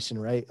collaboration,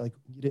 right? Like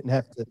you didn't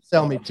have to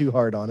sell me too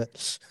hard on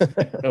it.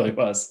 It really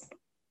was.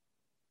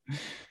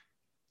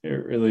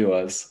 It really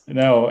was.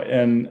 No,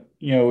 and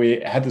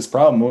we had this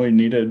problem. We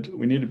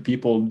needed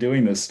people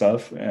doing this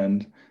stuff,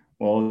 and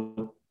well,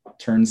 it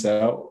turns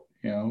out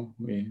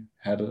we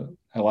had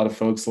a lot of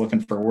folks looking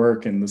for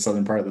work in the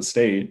southern part of the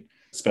state,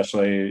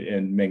 especially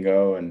in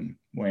Mingo and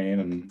Wayne.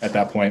 And at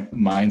that point,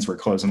 mines were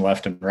closing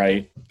left and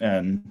right,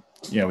 and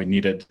we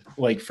needed,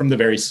 like, from the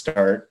very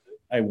start,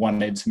 I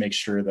wanted to make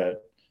sure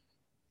that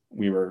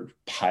we were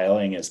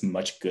piling as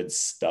much good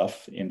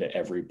stuff into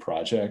every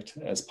project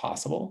as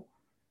possible.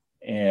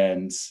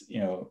 And,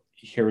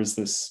 here was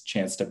this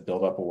chance to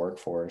build up a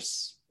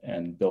workforce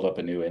and build up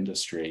a new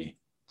industry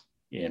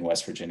in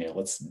West Virginia.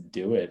 Let's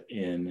do it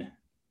in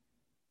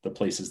the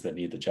places that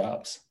need the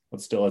jobs.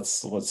 Let's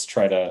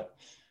try to,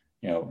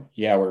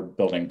 we're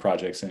building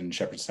projects in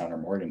Shepherdstown or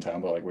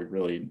Morgantown, but like we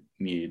really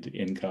need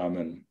income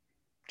and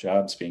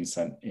jobs being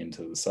sent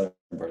into the southern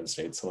part of the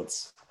state. So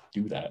let's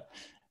do that.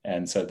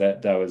 And so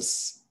that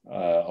was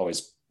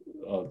always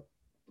a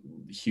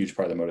huge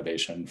part of the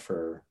motivation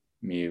for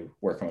me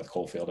working with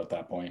Coalfield at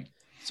that point.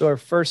 So our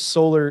first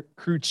solar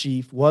crew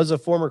chief was a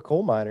former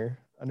coal miner,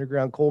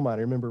 underground coal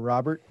miner. Remember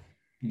Robert?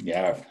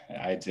 Yeah,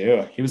 I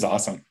do. He was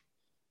awesome.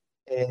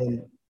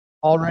 And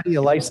already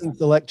a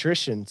licensed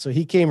electrician. So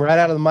he came right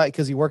out of the mine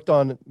because he worked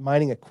on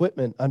mining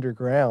equipment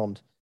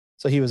underground.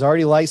 So he was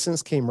already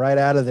licensed, came right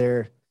out of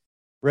there,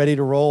 ready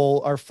to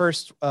roll. Our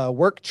first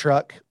work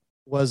truck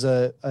was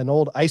an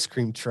old ice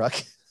cream truck.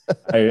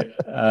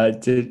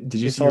 Did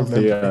you see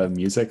the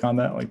music on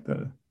that? Like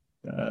the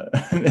I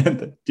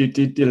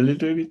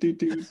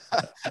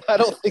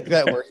don't think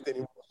that worked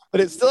anymore, but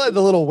it still had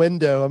the little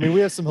window. I mean, we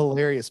have some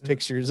hilarious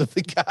pictures of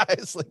the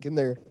guys like in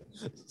their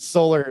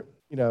solar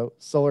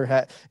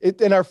hat.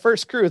 In our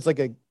first crew, it's like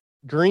a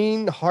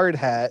green hard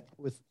hat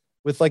with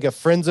like a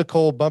Friends of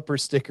Coal bumper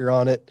sticker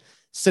on it,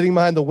 sitting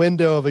behind the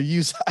window of a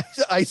used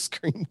ice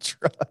cream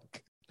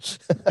truck.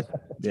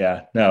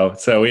 Yeah, no.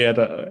 So we had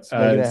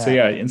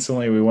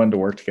instantly we wanted to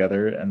work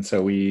together, and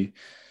so we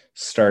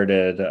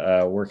started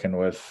working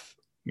with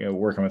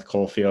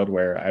Coalfield,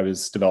 where I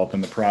was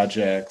developing the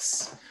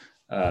projects,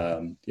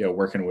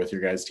 working with your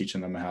guys,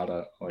 teaching them how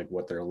to, like,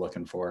 what they're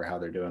looking for, how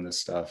they're doing this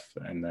stuff,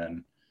 and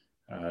then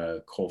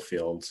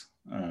Coalfield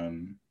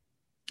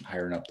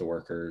hiring up the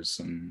workers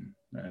and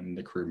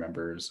the crew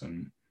members,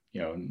 and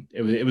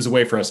it was a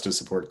way for us to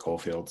support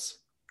Coalfield's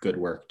good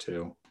work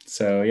too.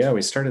 So yeah,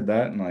 we started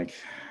that in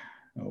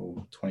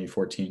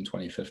 2014,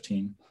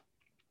 2015,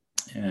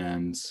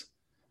 and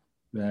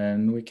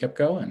then we kept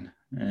going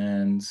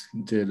and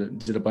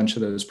did a bunch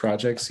of those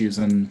projects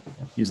using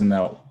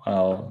that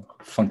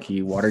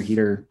funky water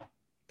heater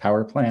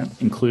power plant,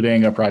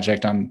 including a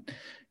project on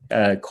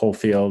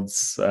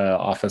Coalfield's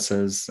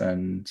offices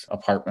and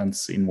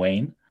apartments in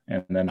Wayne,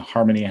 and then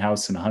Harmony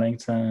House in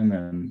Huntington,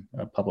 and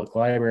a public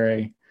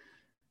library.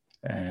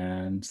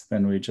 And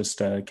then we just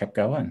kept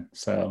going.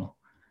 So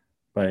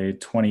by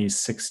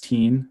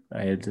 2016,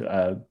 I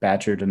had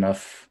badgered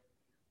enough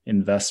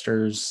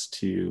investors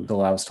to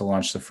allow us to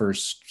launch the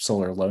first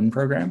solar loan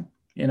program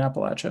in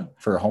Appalachia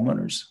for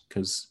homeowners,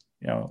 because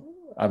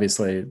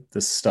obviously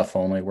this stuff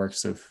only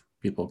works if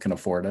people can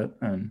afford it,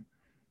 and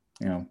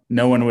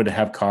no one would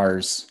have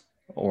cars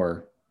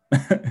or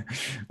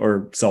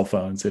or cell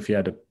phones if you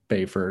had to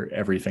pay for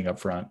everything up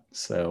front.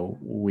 So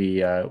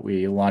we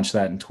launched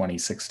that in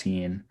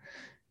 2016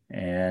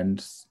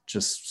 and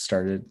just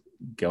started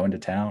going to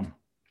town.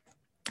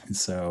 And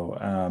so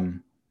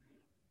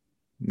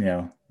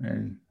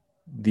and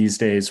these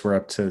days we're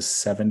up to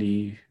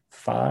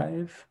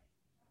 75.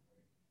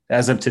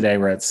 As of today,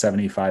 we're at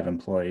 75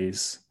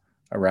 employees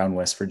around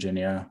West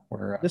Virginia.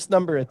 This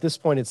number at this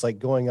point, it's like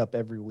going up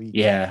every week.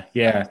 Yeah.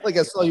 Like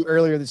I saw you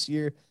earlier this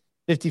year,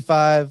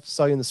 55.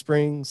 Saw you in the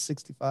spring,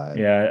 65.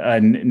 Yeah.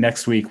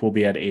 Next week we'll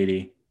be at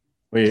 80.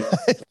 We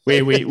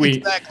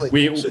exactly.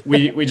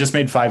 we just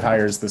made 5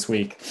 hires this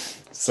week,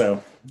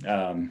 so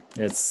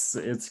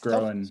it's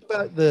growing.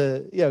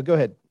 Go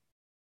ahead.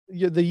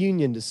 The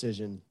union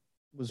decision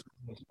was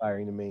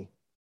inspiring to me.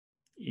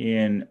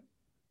 In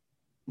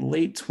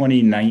late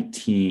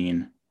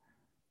 2019,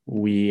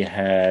 we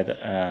had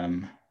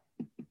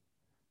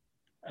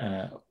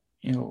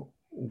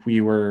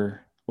we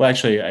were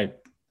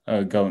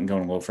going a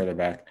little further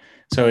back.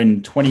 So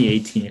in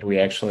 2018, we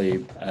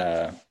actually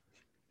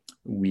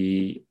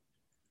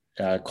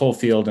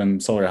Coalfield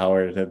and Solar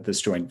Holler had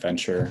this joint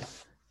venture,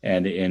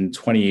 and in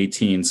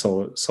 2018,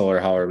 Solar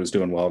Holler was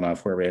doing well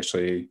enough where we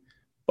actually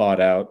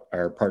bought out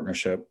our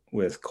partnership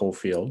with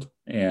Coalfield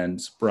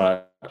and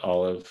brought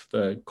all of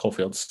the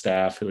Coalfield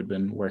staff who had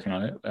been working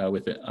on it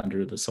with it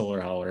under the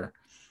Solar Holler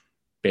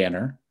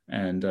banner,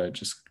 and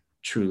just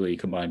truly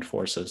combined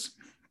forces.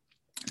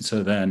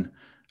 So then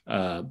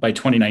by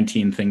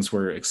 2019, things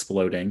were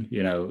exploding.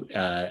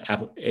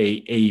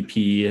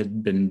 AEP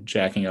had been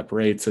jacking up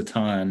rates a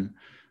ton.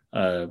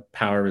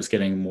 Power was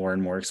getting more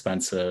and more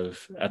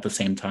expensive. At the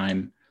same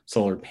time,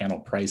 solar panel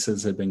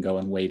prices had been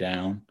going way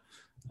down.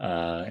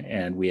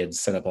 And we had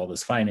set up all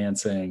this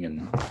financing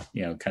and,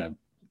 kind of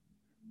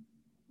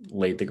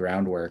laid the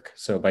groundwork.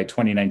 So by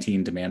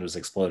 2019, demand was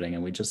exploding,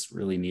 and we just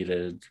really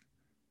needed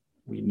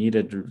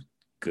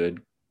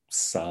good,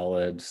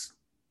 solid,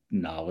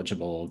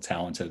 knowledgeable,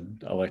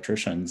 talented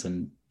electricians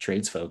and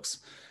trades folks,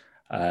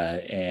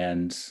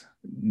 and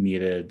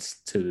needed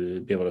to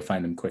be able to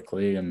find them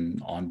quickly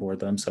and onboard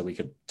them so we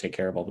could take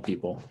care of all the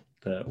people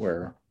that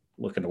were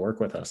looking to work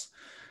with us.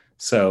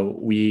 So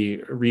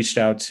we reached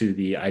out to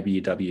the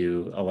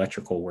IBEW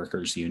Electrical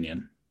Workers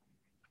Union,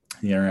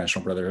 the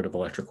International Brotherhood of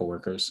Electrical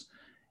Workers,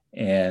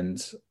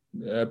 and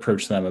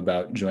approached them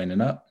about joining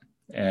up.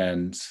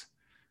 And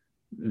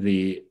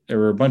there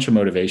were a bunch of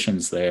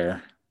motivations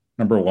there.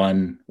 Number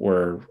one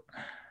were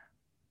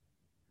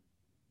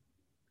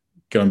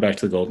going back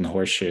to the Golden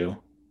Horseshoe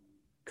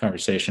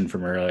conversation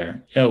from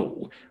earlier.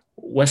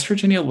 West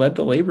Virginia led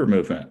the labor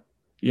movement.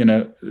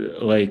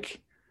 Like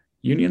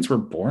unions were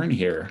born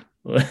here.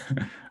 They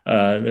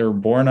were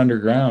born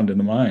underground in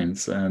the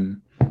mines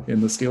and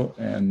in the steel,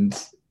 and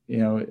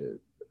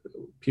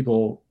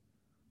people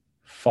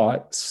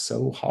fought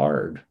so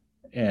hard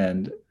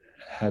and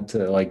had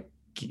to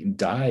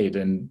died,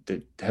 and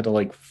they had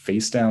to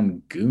face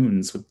down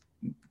goons with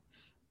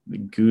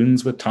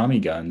Tommy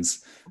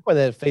guns. Boy,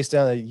 they had to face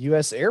down the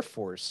U.S. Air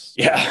Force.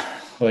 Yeah,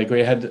 we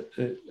had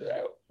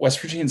West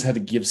Virginians had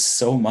to give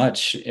so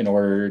much in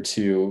order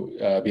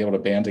to be able to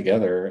band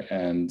together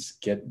and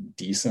get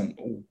decent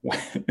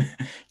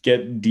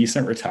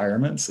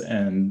retirements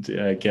and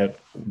get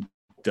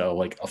a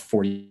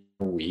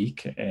 40-hour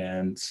week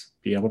and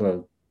be able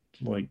to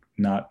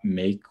not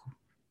make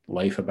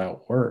life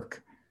about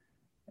work.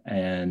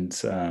 And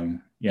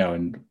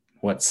and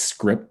what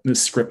script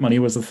money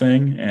was a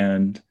thing,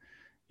 and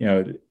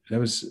that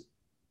was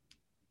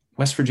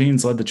West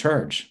Virginians led the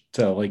charge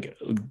to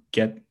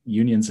get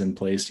unions in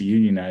place, to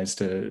unionize,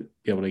 to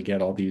be able to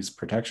get all these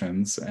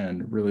protections,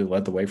 and really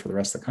led the way for the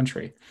rest of the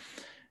country.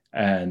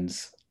 And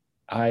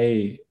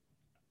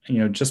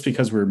just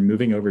because we're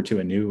moving over to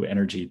a new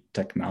energy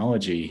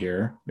technology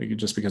here,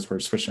 just because we're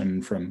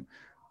switching from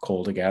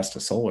coal to gas to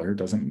solar,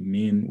 doesn't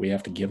mean we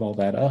have to give all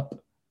that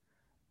up.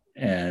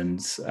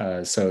 And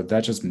so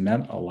that just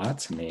meant a lot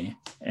to me.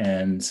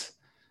 And,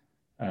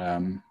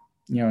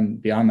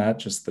 and beyond that,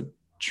 just the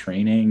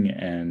training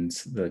and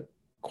the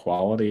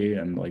quality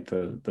and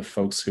the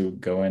folks who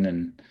go in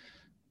and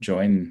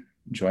join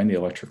the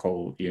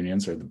electrical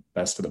unions are the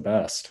best of the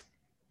best.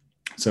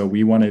 So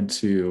we wanted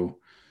to,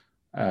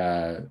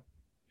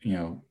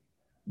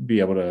 be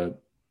able to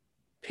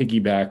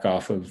piggyback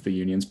off of the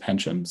union's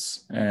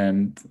pensions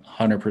and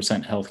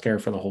 100%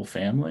 healthcare for the whole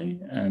family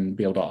and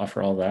be able to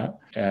offer all that.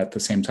 At the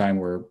same time,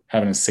 we're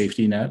having a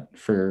safety net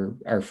for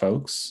our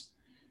folks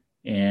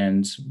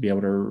and be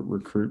able to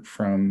recruit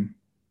from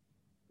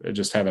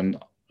just have an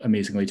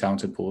amazingly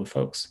talented pool of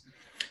folks.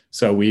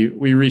 So we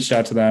reached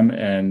out to them,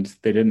 and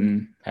they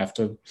didn't have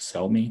to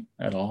sell me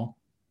at all.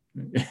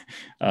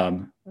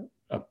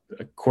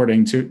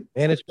 According to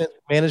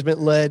management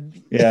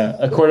led. Yeah.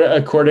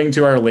 According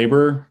to our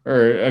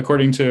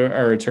according to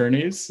our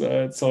attorneys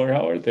at Solar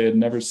Howard, they had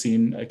never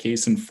seen a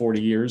case in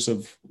 40 years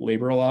of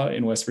labor law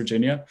in West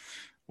Virginia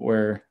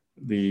where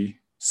the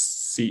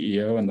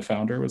CEO and the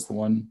founder was the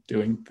one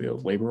doing the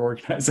labor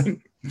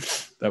organizing.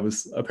 That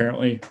was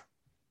apparently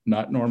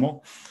not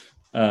normal.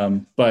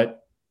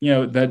 But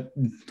that,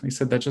 like I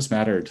said, that just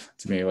mattered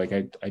to me.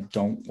 I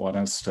don't want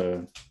us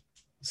to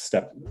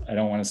step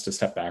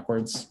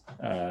backwards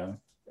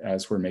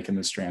as we're making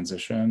this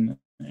transition,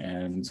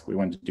 and we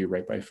wanted to do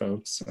right by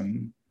folks,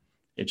 and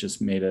it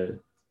just made a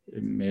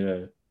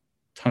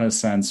ton of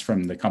sense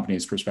from the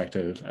company's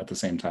perspective at the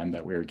same time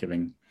that we were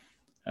giving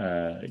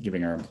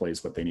our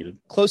employees what they needed.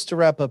 Close to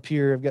wrap up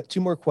here. I've got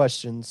two more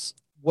questions.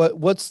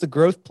 What's the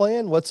growth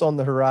plan? What's on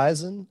the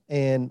horizon?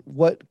 And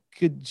what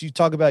could you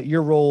talk about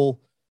your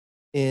role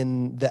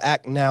in the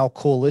Act Now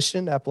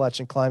Coalition,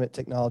 Appalachian Climate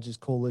Technologies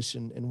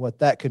Coalition, and what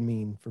that could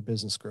mean for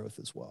business growth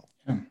as well?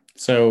 Yeah.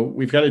 So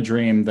we've got a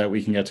dream that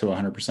we can get to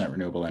 100%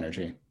 renewable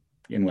energy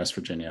in West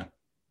Virginia,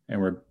 and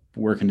we're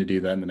working to do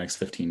that in the next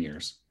 15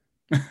 years.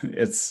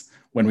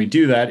 When we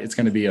do that, it's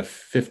going to be a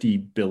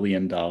 $50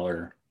 billion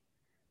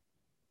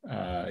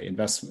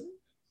investment.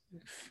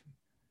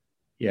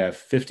 Yeah,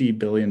 $50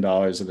 billion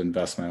of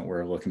investment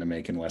we're looking to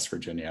make in West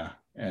Virginia.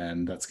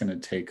 And that's going to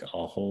take a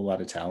whole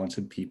lot of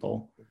talented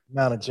people.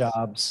 Amount of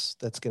jobs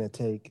that's going to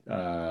take.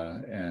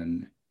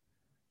 And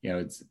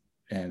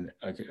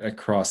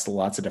across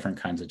lots of different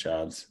kinds of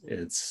jobs.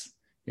 It's,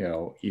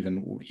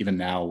 even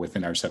now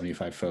within our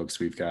 75 folks,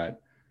 we've got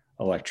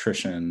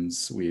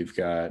electricians, we've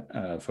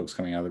got folks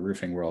coming out of the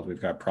roofing world,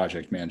 we've got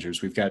project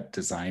managers, we've got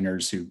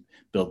designers who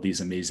build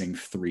these amazing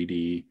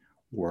 3D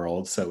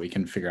worlds so we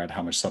can figure out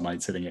how much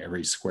sunlight's hitting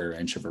every square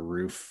inch of a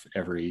roof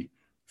every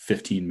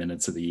 15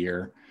 minutes of the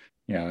year.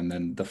 And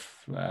then the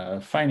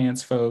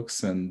finance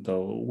folks and the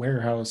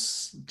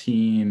warehouse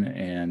team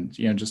and,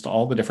 just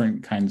all the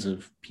different kinds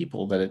of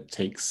people that it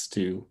takes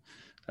to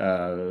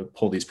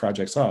pull these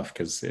projects off,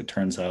 because it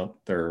turns out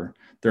they're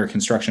a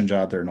construction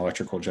job, they're an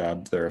electrical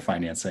job, they're a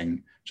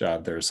financing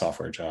job, they're a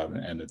software job,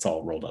 and it's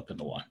all rolled up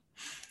into one.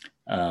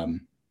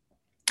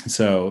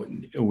 So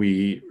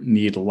we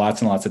need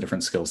lots and lots of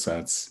different skill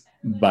sets.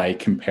 By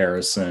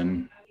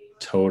comparison,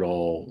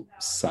 total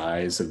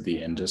size of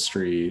the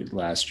industry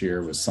last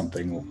year was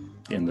something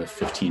in the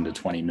 $15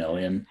 to $20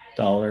 million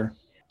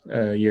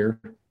a year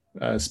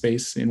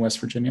space in West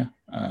Virginia.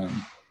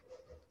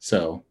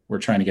 So we're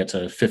trying to get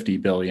to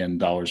 $50 billion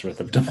worth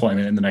of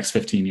deployment in the next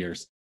 15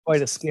 years.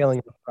 Quite a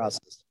scaling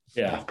process.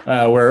 Yeah,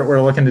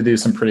 we're looking to do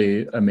some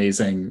pretty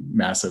amazing,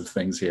 massive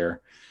things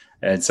here.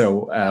 And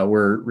so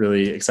we're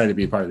really excited to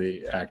be part of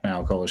the Act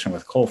Now Coalition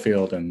with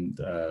Coalfield and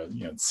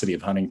the City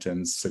of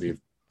Huntington, City of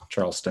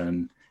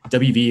Charleston,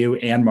 WVU,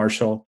 and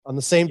Marshall on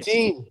the same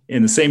team.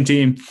 In the same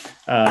team,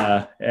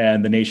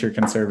 and the Nature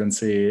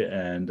Conservancy,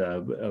 and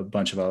a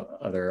bunch of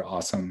other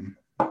awesome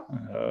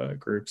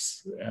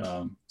groups.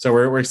 So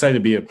we're excited to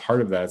be a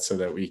part of that, so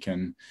that we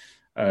can,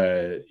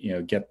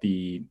 get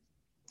the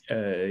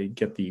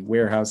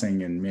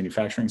warehousing and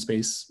manufacturing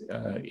space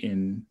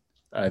in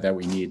that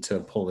we need to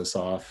pull this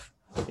off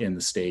in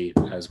the state,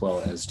 as well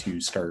as to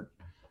start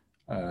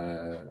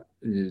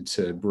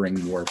to bring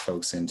more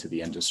folks into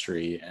the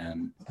industry.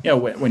 And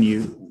when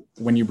you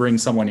bring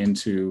someone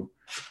into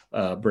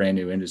a brand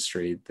new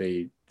industry,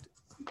 it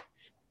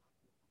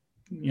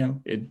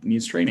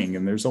needs training,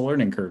 and there's a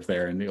learning curve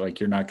there, and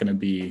you're not going to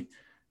be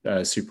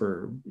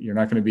you're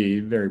not going to be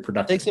very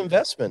productive. It takes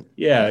investment.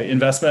 Yeah,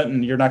 investment,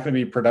 and you're not going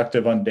to be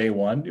productive on day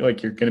one. You're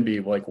going to be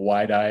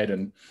wide-eyed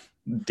and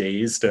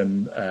dazed,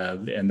 and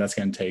that's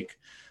going to take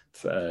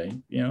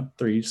 3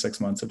 to 6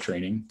 months of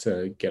training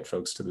to get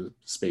folks to the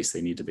space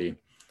they need to be.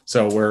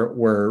 So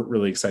we're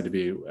really excited to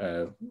be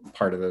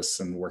part of this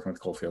and working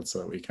with Coalfield, so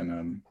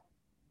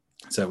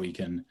that we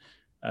can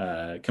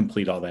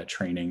complete all that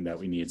training that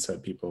we need, so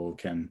that people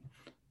can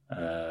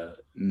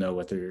know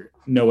what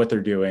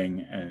they're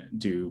doing and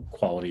do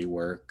quality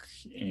work,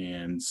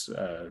 and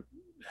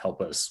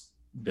help us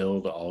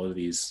build all of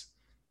these.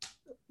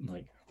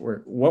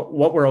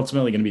 What we're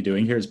ultimately going to be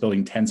doing here is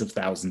building tens of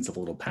thousands of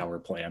little power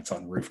plants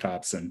on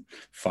rooftops and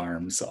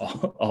farms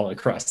all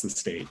across the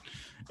state.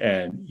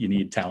 And you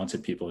need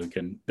talented people who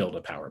can build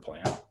a power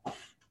plant.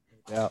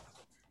 Yeah.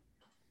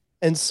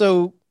 And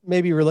so,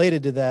 maybe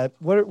related to that,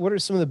 what are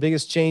some of the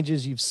biggest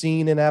changes you've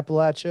seen in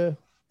Appalachia?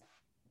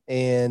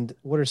 And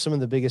what are some of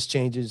the biggest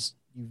changes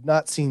you've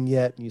not seen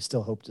yet and you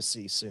still hope to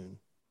see soon?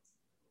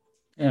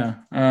 Yeah.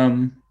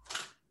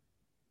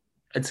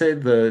 I'd say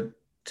the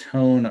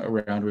tone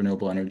around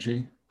renewable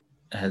energy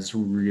has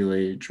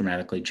really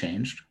dramatically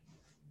changed.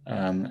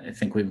 I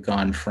think we've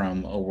gone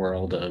from a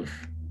world of,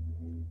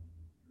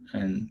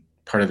 and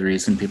part of the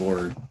reason people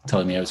were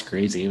telling me I was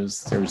crazy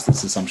was there was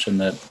this assumption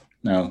that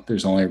no,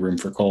 there's only room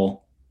for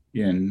coal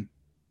in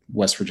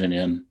West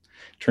Virginia. And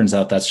turns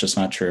out that's just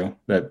not true,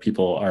 that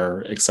people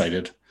are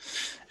excited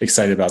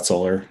about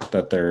solar,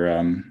 that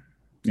they're,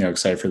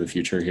 excited for the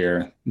future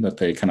here, that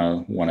they kind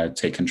of want to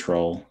take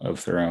control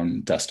of their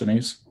own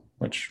destinies,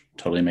 which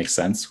totally makes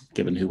sense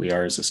given who we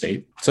are as a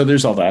state. So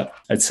there's all that.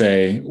 I'd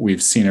say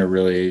we've seen a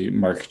really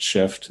marked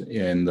shift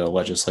in the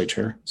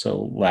legislature.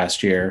 So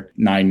last year,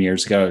 9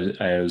 years ago,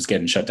 I was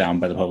getting shut down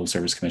by the Public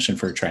Service Commission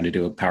for trying to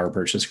do a power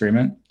purchase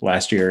agreement.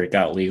 Last year, it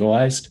got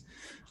legalized.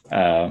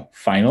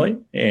 Finally.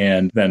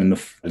 And then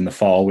in the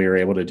fall, we were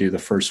able to do the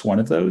first one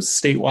of those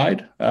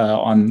statewide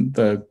on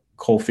the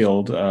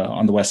Coalfield,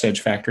 on the West Edge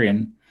factory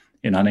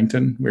in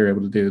Huntington. We were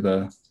able to do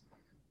the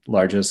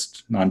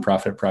largest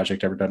nonprofit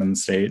project ever done in the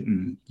state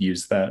and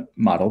use that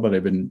model that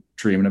I've been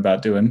dreaming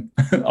about doing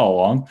all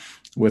along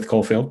with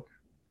Coalfield.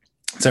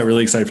 So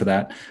really excited for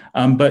that.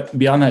 But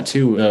beyond that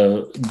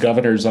too,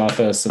 governor's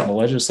office and the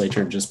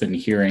legislature have just been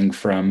hearing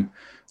from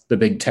the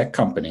big tech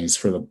companies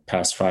for the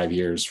past 5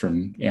 years,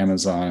 from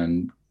Amazon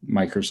and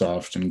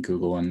Microsoft and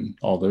Google and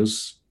all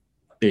those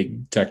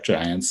big tech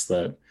giants,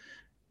 that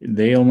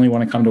they only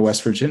want to come to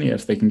West Virginia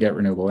if they can get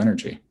renewable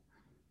energy.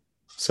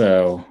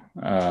 So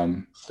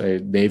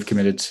they've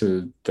committed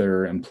to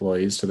their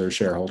employees, to their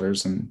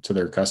shareholders, and to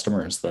their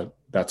customers that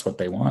that's what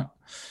they want.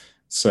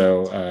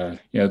 So,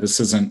 this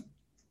isn't,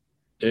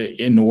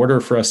 in order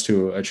for us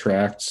to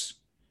attract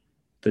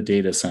the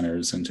data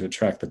centers and to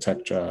attract the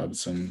tech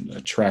jobs and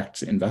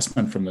attract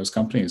investment from those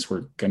companies,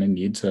 we're going to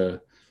need to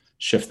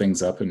shift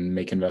things up and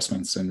make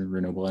investments in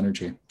renewable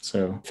energy.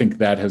 So I think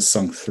that has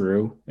sunk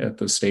through at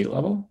the state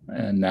level.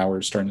 And now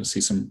we're starting to see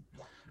some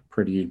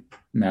pretty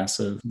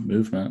massive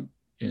movement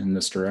in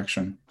this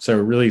direction. So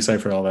really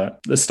excited for all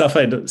that. The stuff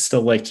I'd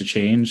still like to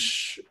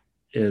change,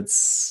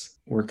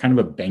 we're kind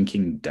of a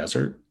banking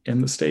desert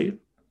in the state.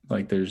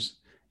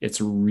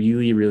 It's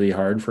really, really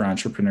hard for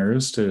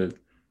entrepreneurs to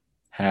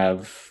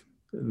have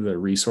the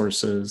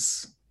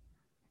resources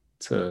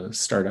to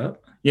start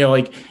up.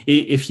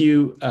 If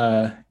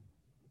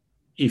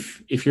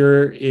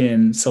you're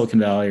in Silicon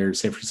Valley or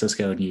San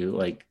Francisco and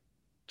you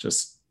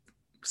just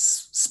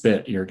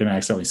spit, you're going to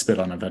accidentally spit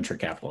on a venture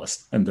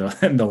capitalist, and you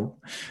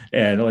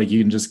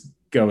can just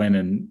go in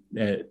and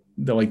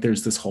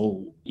there's this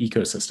whole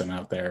ecosystem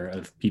out there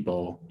of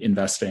people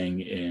investing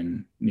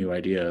in new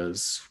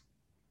ideas,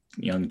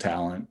 young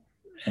talent.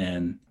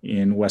 And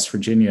in West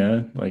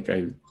Virginia,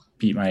 I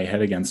beat my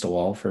head against a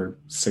wall for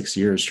 6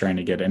 years trying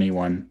to get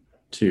anyone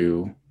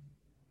to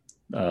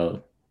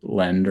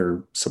lend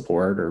or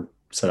support or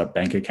set up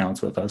bank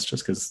accounts with us,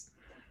 just because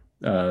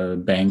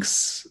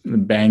banks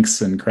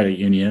and credit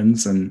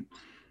unions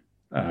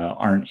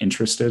aren't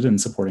interested in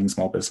supporting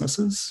small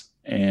businesses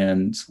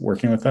and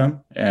working with them,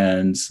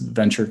 and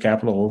venture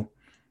capital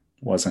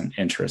wasn't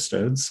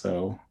interested.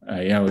 So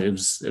it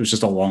was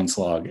just a long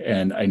slog,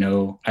 and I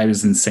know I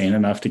was insane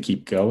enough to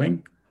keep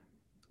going,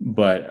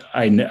 but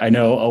I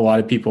know a lot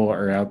of people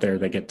are out there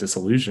that get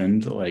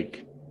disillusioned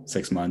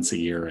 6 months, a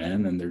year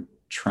in, and they're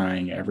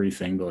trying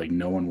everything, but like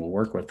no one will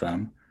work with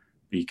them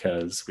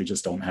because we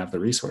just don't have the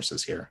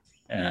resources here.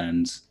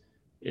 And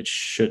it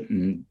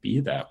shouldn't be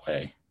that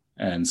way.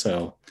 And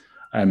so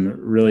I'm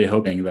really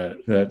hoping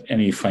that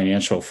any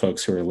financial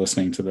folks who are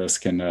listening to this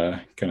can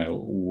kind of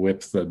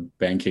whip the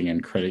banking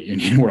and credit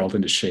union world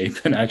into shape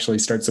and actually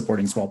start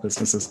supporting small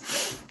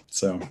businesses.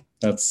 So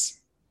that's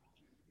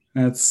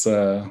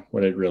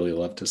what I'd really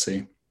love to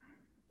see.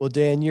 Well,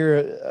 Dan, you're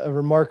a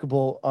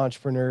remarkable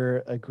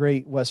entrepreneur, a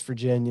great West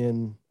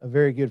Virginian, a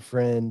very good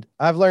friend.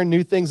 I've learned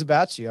new things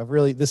about you.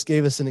 This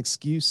gave us an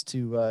excuse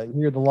to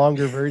hear the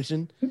longer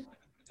version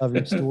of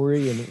your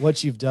story, and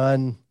what you've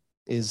done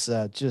is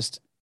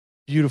just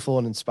beautiful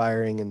and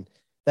inspiring. And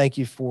thank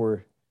you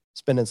for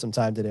spending some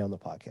time today on the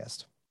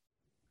podcast.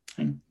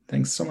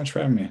 Thanks so much for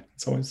having me.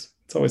 It's always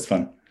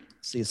fun.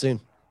 See you soon.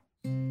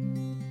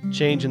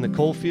 Change in the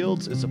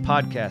Coalfields is a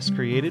podcast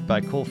created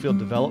by Coalfield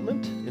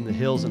Development in the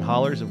hills and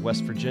hollers of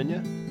West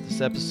Virginia. This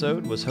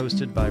episode was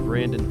hosted by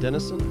Brandon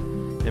Dennison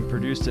and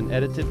produced and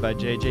edited by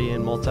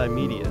JJN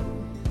Multimedia.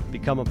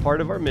 Become a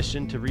part of our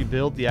mission to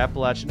rebuild the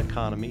Appalachian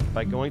economy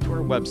by going to our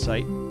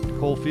website,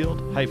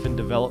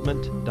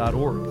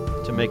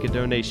 coalfield-development.org, to make a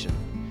donation.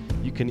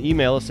 You can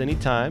email us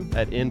anytime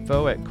at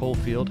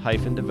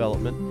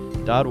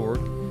info@coalfield-development.org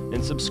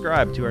and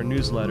subscribe to our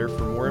newsletter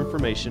for more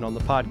information on the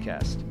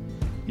podcast.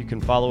 You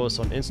can follow us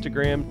on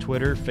Instagram,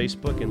 Twitter,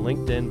 Facebook, and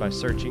LinkedIn by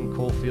searching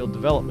Coalfield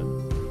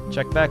Development.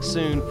 Check back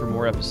soon for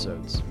more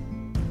episodes.